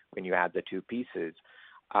 when you add the two pieces.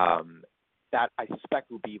 That I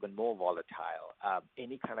suspect will be even more volatile.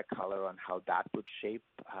 Any kind of color on how that would shape,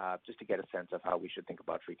 just to get a sense of how we should think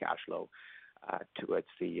about free cash flow towards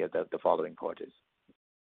the following quarters?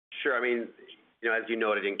 Sure. I mean, as you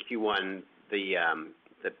noted in Q1, the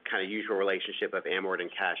kind of usual relationship of amort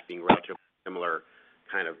and cash being relatively similar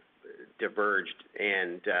kind of diverged.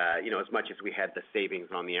 And, as much as we had the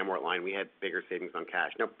savings on the amort line, we had bigger savings on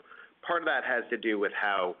cash. Now, part of that has to do with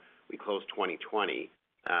how we closed 2020.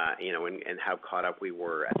 And how caught up we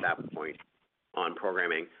were at that point on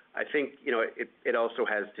programming. I think, it also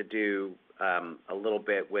has to do a little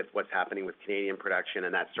bit with what's happening with Canadian production,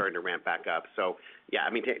 and that's starting to ramp back up. So, yeah,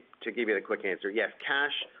 I mean, to give you the quick answer, yes,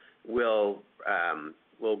 cash will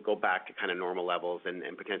go back to kind of normal levels and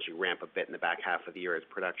potentially ramp a bit in the back half of the year as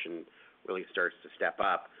production really starts to step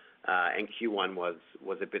up. And Q1 was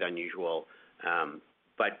a bit unusual.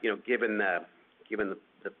 But, given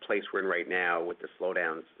the place we're in right now with the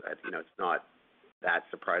slowdowns, it's not that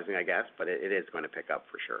surprising, I guess, but it is going to pick up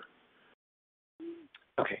for sure.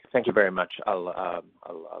 Okay, thank you very much. I'll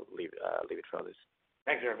leave it for others.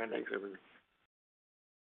 Thanks, Irvin.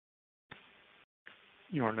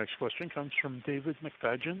 Your next question comes from David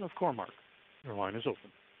McFadgen of Cormark. Your line is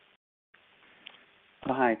open.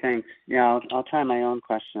 Oh, hi, thanks. Yeah, I'll try my own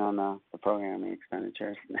question on the programming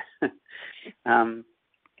expenditures.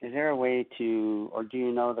 Is there a way to, or do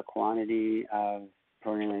you know the quantity of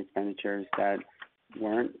programming expenditures that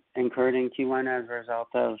weren't incurred in Q1 as a result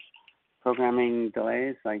of programming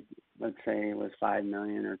delays? Like, let's say it was 5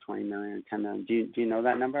 million or 20 million or 10 million. Do you know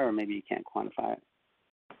that number, or maybe you can't quantify it?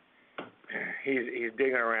 He's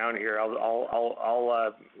digging around here.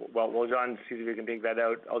 While John sees if he can dig that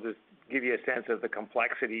out, I'll just give you a sense of the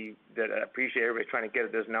complexity that I appreciate everybody's trying to get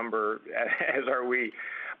at this number, as are we.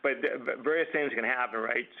 But various things can happen,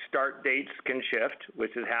 right? Start dates can shift,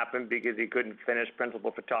 which has happened because he couldn't finish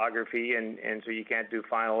principal photography, and so you can't do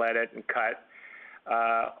final edit and cut.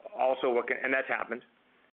 And that's happened,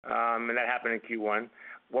 and that happened in Q1.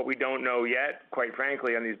 What we don't know yet, quite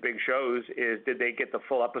frankly, on these big shows is, did they get the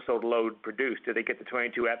full episode load produced? Did they get the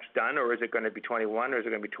 22 eps done, or is it going to be 21, or is it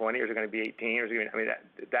going to be 20, or is it going to be 18? Or is it going to,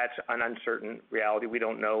 that's an uncertain reality. We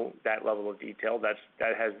don't know that level of detail. That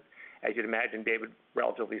has as you'd imagine, David,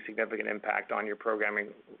 relatively significant impact on your programming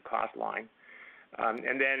cost line.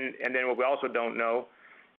 And then what we also don't know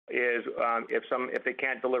is if they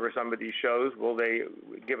can't deliver some of these shows, will they,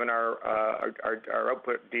 given our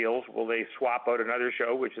output deals, will they swap out another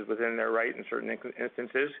show, which is within their right in certain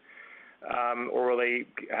instances, or will they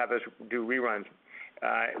have us do reruns,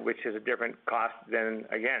 which is a different cost then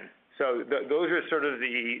again. So those are sort of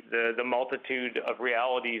the multitude of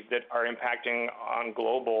realities that are impacting on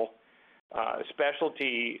Global.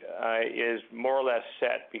 Specialty is more or less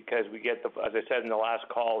set because we get, as I said in the last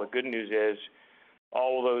call, the good news is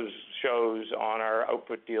all those shows on our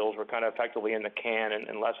output deals were kind of effectively in the can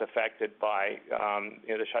and less affected by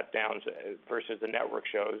the shutdowns versus the network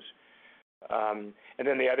shows. And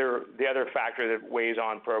then the other factor that weighs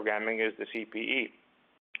on programming is the CPE,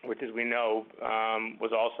 which, as we know,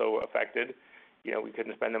 was also affected. We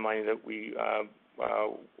couldn't spend the money that we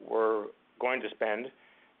were going to spend.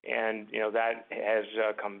 And, that has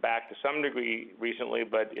come back to some degree recently,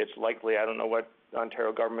 but it's likely, I don't know what the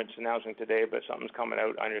Ontario government's announcing today, but something's coming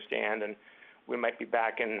out, I understand, and we might be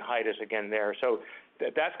back in hiatus again there. So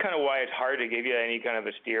that's kind of why it's hard to give you any kind of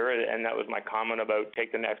a steer, and that was my comment about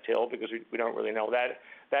take the next hill, because we don't really know that.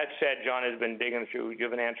 That said, John has been digging through. Do you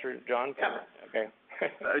have an answer, John? Yeah. Okay.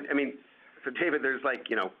 I mean, so David, there's as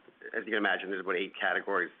you can imagine, there's about 8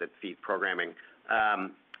 categories that feed programming.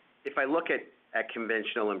 If I look at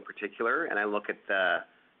conventional in particular, and I look at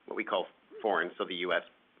what we call foreign, so the U.S.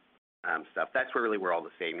 Stuff, that's where all the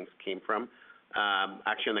savings came from.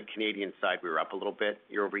 Actually, on the Canadian side, we were up a little bit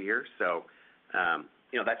year over year. So,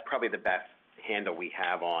 that's probably the best handle we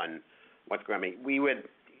have on what's going on. We would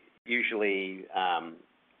usually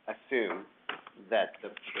assume that the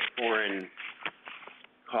foreign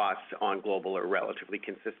costs on Global are relatively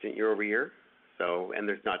consistent year over year. So, and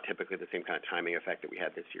there's not typically the same kind of timing effect that we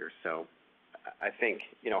had this year. So, I think,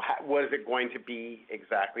 was it going to be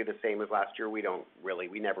exactly the same as last year? We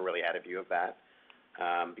never really had a view of that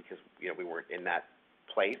because, we weren't in that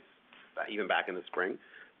place even back in the spring.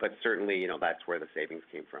 But certainly, that's where the savings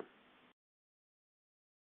came from.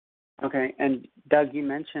 Okay, and Doug, you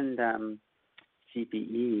mentioned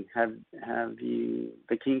CPE.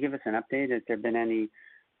 But can you give us an update? Has there been any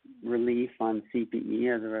relief on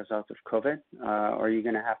CPE as a result of COVID, or are you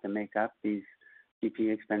going to have to make up these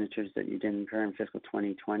CPE expenditures that you didn't incur in fiscal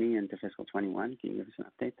 2020 into fiscal 21? Can you give us an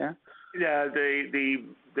update there? Yeah,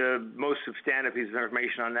 the most substantive piece of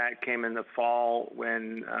information on that came in the fall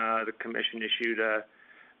when the commission issued a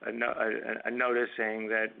notice saying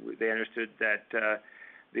that they understood that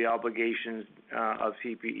the obligations of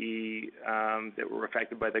CPE that were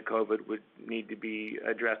affected by the COVID would need to be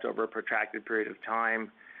addressed over a protracted period of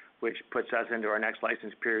time, which puts us into our next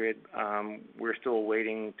license period. We're still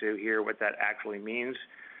waiting to hear what that actually means,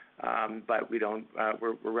 but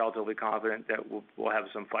we're relatively confident that we'll have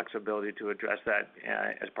some flexibility to address that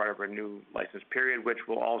as part of our new license period, which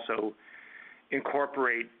will also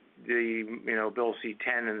incorporate the Bill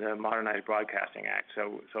C-10 and the Modernized Broadcasting Act.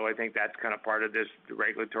 So I think that's kind of part of this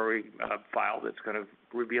regulatory file that's kind of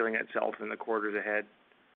revealing itself in the quarters ahead.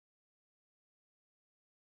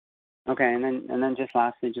 Okay, and then just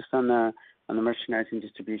lastly, just on the merchandise and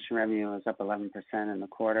distribution revenue, it was up 11% in the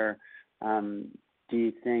quarter. Do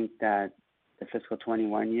you think that the fiscal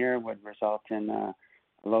 21 year would result in a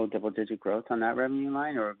low double-digit growth on that revenue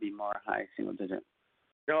line, or would it be more high single-digit?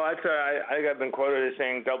 No, I think I've been quoted as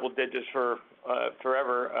saying double digits for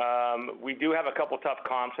forever. We do have a couple tough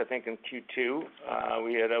comps, I think, in Q2.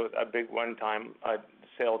 We had a big one-time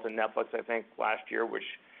sale to Netflix, I think, last year, which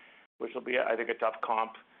will be, I think, a tough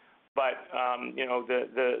comp. But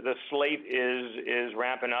the slate is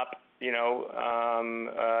ramping up,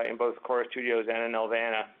 in both Corus Studios and in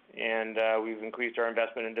Nelvana, and we've increased our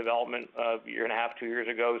investment in development a year and a half, 2 years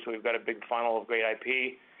ago. So we've got a big funnel of great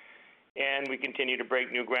IP, and we continue to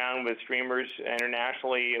break new ground with streamers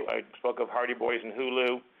internationally. I spoke of Hardy Boys and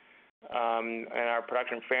Hulu, and our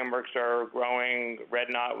production frameworks are growing. Red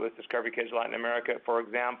Knot with Discovery Kids Latin America, for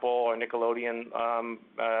example, or Nickelodeon.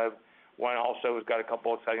 One also has got a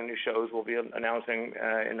couple exciting new shows we'll be announcing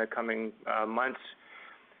in the coming months.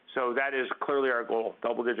 So that is clearly our goal,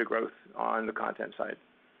 double-digit growth on the content side.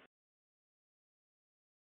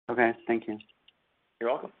 Okay, thank you. You're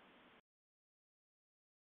welcome.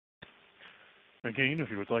 Again,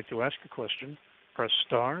 if you would like to ask a question, press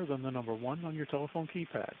star, then the number 1 on your telephone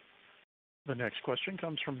keypad. The next question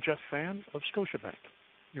comes from Jeff Fan of Scotiabank.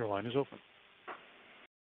 Your line is open.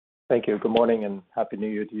 Thank you. Good morning and Happy New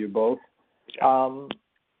Year to you both.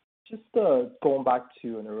 Just going back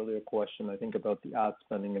to an earlier question, I think about the ad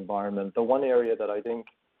spending environment. The one area that I think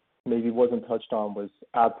maybe wasn't touched on was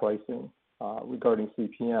ad pricing regarding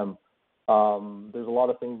CPM. there's a lot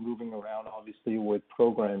of things moving around, obviously, with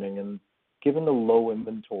programming. And given the low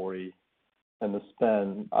inventory and the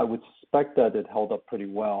spend, I would suspect that it held up pretty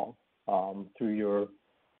well through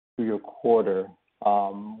your quarter.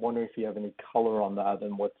 Wondering if you have any color on that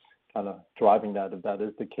and what's kind of driving that, if that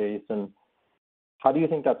is the case. And how do you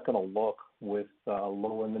think that's going to look with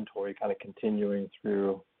low inventory kind of continuing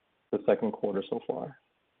through the second quarter so far?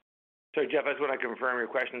 So, Jeff, I just want to confirm your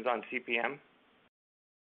questions on CPM.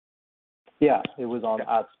 Yeah, it was on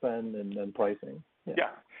ad spend and pricing.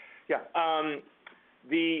 Yeah. I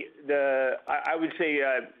would say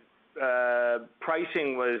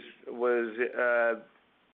pricing was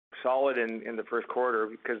solid in the first quarter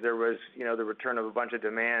because there was the return of a bunch of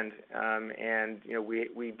demand, and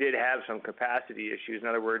we did have some capacity issues. In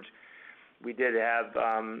other words, we did have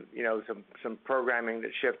some programming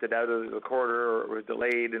that shifted out of the quarter or was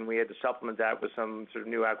delayed, and we had to supplement that with some sort of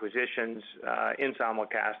new acquisitions in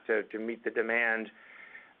simulcast to meet the demand.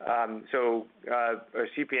 So our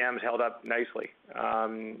CPMs held up nicely,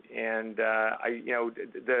 and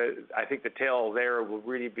I think the tail there will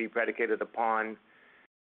really be predicated upon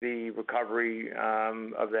the recovery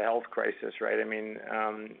of the health crisis, right? I mean,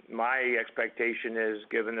 my expectation is,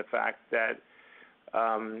 given the fact that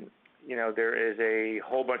there is a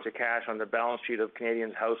whole bunch of cash on the balance sheet of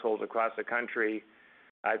Canadians' households across the country.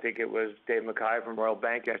 I think it was Dave McKay from Royal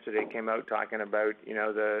Bank yesterday came out talking about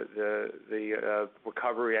the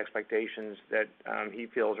recovery expectations that he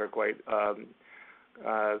feels are quite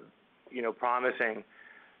promising.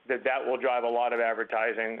 That will drive a lot of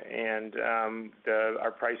advertising, and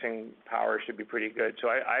our pricing power should be pretty good. So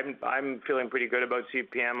I'm feeling pretty good about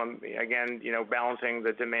CPM. Again, balancing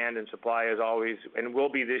the demand and supply is always, and will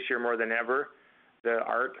be this year more than ever, the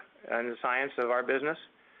art and the science of our business.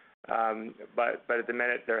 But at the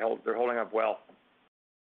minute they're holding up well.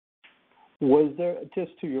 Was there,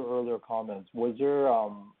 just to your earlier comments, was there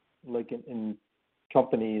like in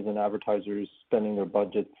companies and advertisers spending their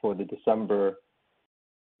budget for the December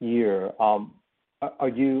year, are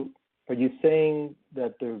you saying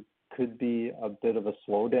that there could be a bit of a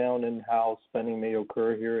slowdown in how spending may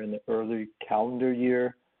occur here in the early calendar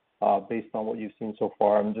year, based on what you've seen so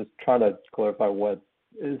far? I'm just trying to clarify what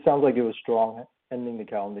it sounds like. It was strong ending the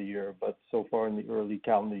calendar year, but so far in the early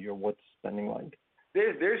calendar year, what's spending like?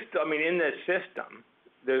 There's in the system,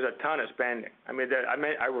 there's a ton of spending.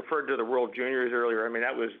 I referred to the World Juniors earlier.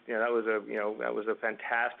 That was a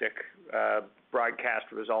fantastic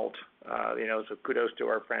broadcast result. So kudos to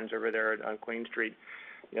our friends over there on Queen Street.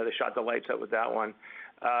 They shot the lights out with that one.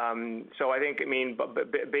 So I think,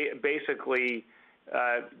 basically,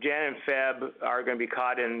 Jan and Feb are going to be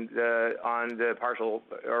caught on the partial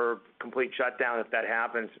or complete shutdown if that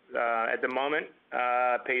happens. At the moment,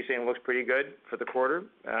 pacing looks pretty good for the quarter,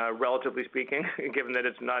 relatively speaking, given that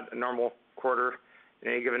it's not a normal quarter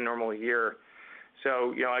in any given normal year.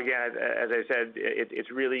 So, again, as I said,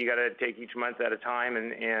 it's really, you got to take each month at a time,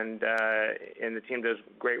 and the team does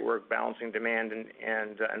great work balancing demand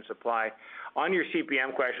and supply. On your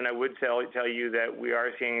CPM question, I would tell you that we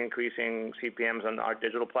are seeing increasing CPMs on our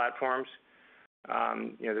digital platforms.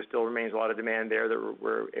 There still remains a lot of demand there that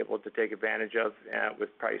we're able to take advantage of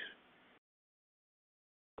with price.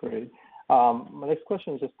 Great. My next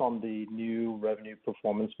question is just on the new revenue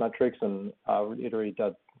performance metrics, and I'll reiterate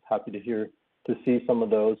that happy to see some of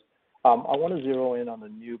those. I want to zero in on the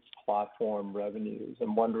new platform revenues.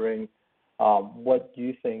 I'm wondering what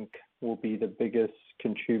you think will be the biggest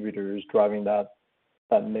contributors driving that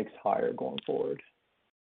mix higher going forward.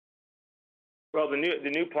 Well, the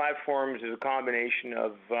new platforms is a combination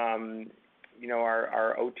of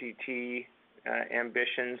our OTT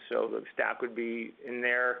ambitions. So the Stack would be in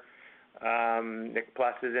there. Nick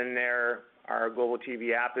Plus is in there. Our Global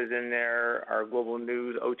TV app is in there. Our Global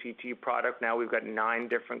News OTT product, now we've got 9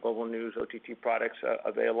 different Global News OTT products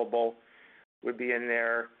available, would be in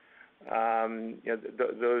there.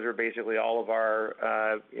 Those are basically all of our,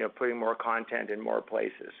 putting more content in more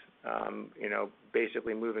places.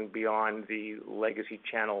 Basically moving beyond the legacy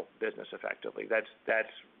channel business effectively. That's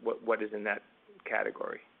what is in that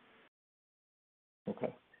category.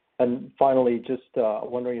 Okay. And finally, just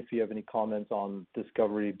wondering if you have any comments on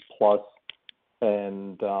Discovery Plus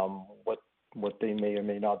and what they may or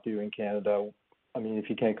may not do in Canada. If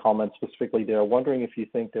you can't comment specifically there, wondering if you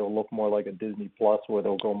think they'll look more like a Disney Plus where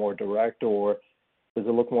they'll go more direct, or does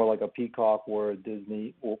it look more like a Peacock where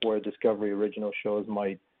Discovery original shows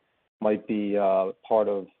might be part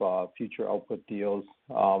of future output deals?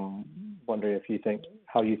 Wondering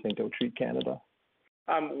how you think they'll treat Canada.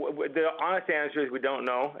 The honest answer is we don't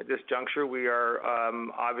know at this juncture. We are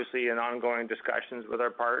obviously in ongoing discussions with our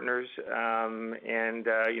partners, and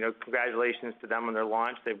congratulations to them on their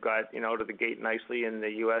launch. They've got out of the gate nicely in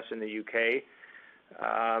the U.S. and the UK,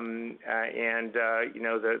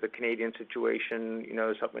 the Canadian situation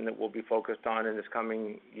is something that we'll be focused on in this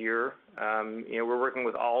coming year. We're working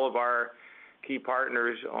with all of our key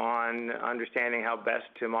partners on understanding how best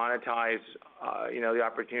to monetize the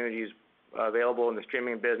opportunities available in the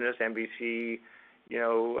streaming business, NBC,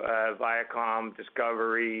 Viacom,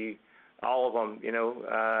 Discovery, all of them,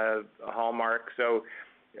 Hallmark. So,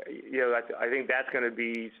 I think that's going to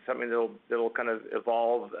be something that'll kind of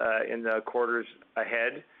evolve in the quarters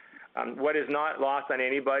ahead. What is not lost on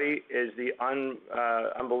anybody is the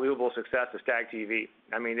unbelievable success of Stack TV.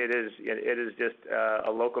 I mean, it is just a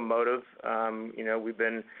locomotive. We've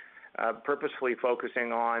been purposefully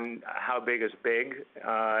focusing on how big is big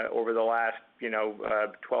over the last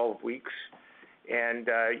 12 weeks, and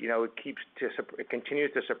it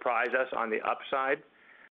continues to surprise us on the upside,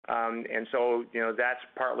 and so that's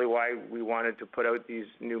partly why we wanted to put out these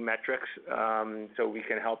new metrics, so we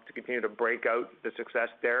can help to continue to break out the success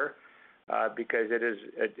there, because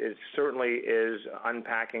it certainly is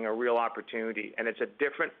unpacking a real opportunity, and it's a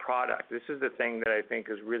different product. This is the thing that I think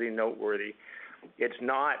is really noteworthy. It's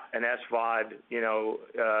not an SVOD,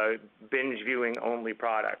 binge viewing only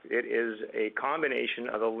product. It is a combination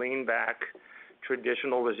of a lean back,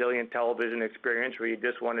 traditional resilient television experience where you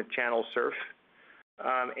just want to channel surf,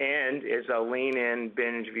 and it's a lean in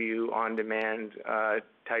binge view on demand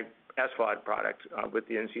type SVOD product with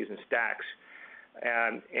the in-season stacks.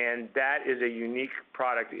 And that is a unique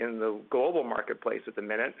product in the global marketplace at the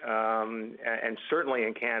minute, and certainly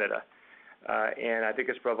in Canada. And I think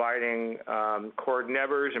it's providing cord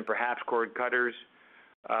nevers and perhaps cord cutters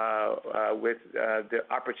with the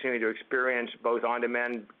opportunity to experience both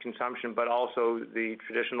on-demand consumption, but also the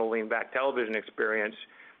traditional lean-back television experience,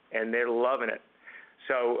 and they're loving it.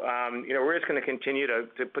 So, we're just going to continue to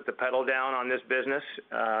put the pedal down on this business,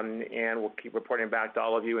 and we'll keep reporting back to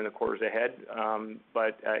all of you in the quarters ahead.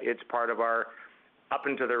 But it's part of our up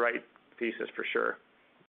and to the right thesis for sure.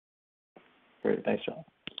 Great. Thanks, John.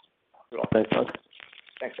 Thanks, Doug.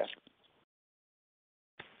 Thanks, Jeff.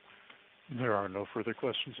 There are no further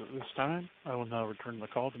questions at this time. I will now return the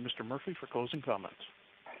call to Mr. Murphy for closing comments.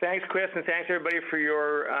 Thanks, Chris, and thanks everybody for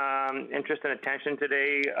your interest and attention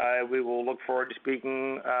today. We will look forward to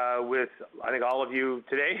speaking with, I think, all of you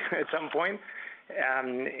today at some point.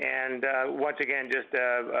 And once again, just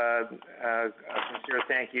a sincere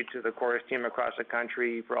thank you to the Corus team across the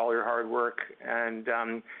country for all your hard work. And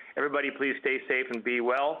everybody, please stay safe and be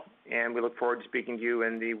well. And we look forward to speaking to you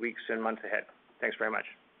in the weeks and months ahead. Thanks very much.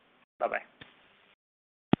 Bye-bye.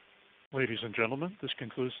 Ladies and gentlemen, this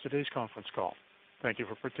concludes today's conference call. Thank you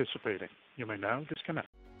for participating. You may now disconnect.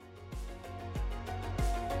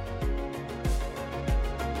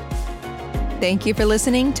 Thank you for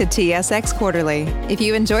listening to TSX Quarterly. If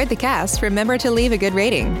you enjoyed the cast, remember to leave a good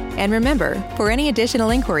rating. And remember, for any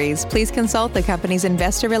additional inquiries, please consult the company's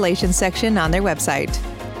investor relations section on their website.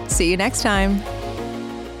 See you next time.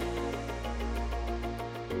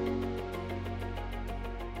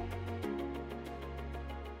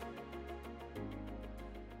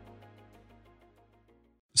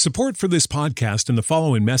 Support for this podcast and the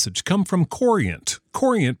following message come from Corient.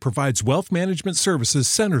 Corient provides wealth management services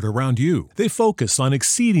centered around you. They focus on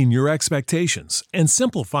exceeding your expectations and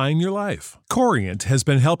simplifying your life. Corient has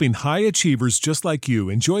been helping high achievers just like you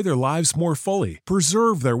enjoy their lives more fully,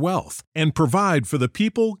 preserve their wealth, and provide for the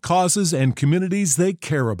people, causes, and communities they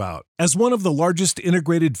care about. As one of the largest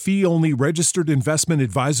integrated fee-only registered investment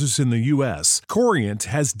advisors in the U.S., Corient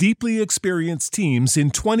has deeply experienced teams in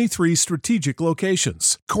 23 strategic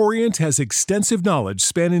locations. Corient has extensive knowledge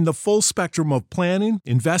spanning the full spectrum of planning,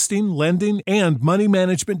 investing, lending, and money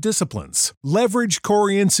management disciplines. Leverage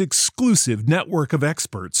Corient's exclusive network of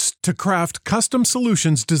experts to craft custom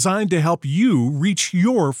solutions designed to help you reach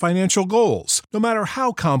your financial goals, no matter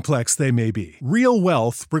how complex they may be. Real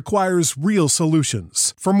wealth requires real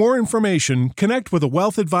solutions. For more information, connect with a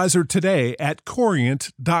wealth advisor today at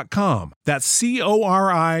Corient.com. That's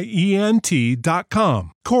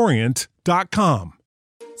Corient.com. Corient.com.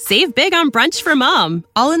 Save big on brunch for mom,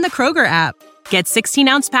 all in the Kroger app. Get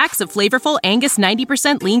 16-ounce packs of flavorful Angus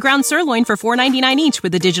 90% lean ground sirloin for $4.99 each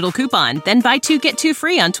with a digital coupon. Then buy 2, get 2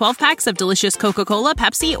 free on 12 packs of delicious Coca-Cola,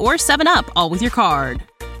 Pepsi, or 7-Up, all with your card.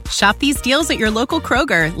 Shop these deals at your local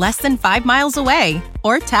Kroger, less than 5 miles away.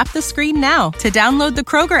 Or tap the screen now to download the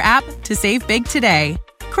Kroger app to save big today.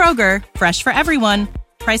 Kroger, fresh for everyone.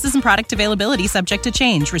 Prices and product availability subject to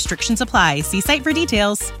change. Restrictions apply. See site for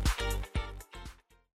details.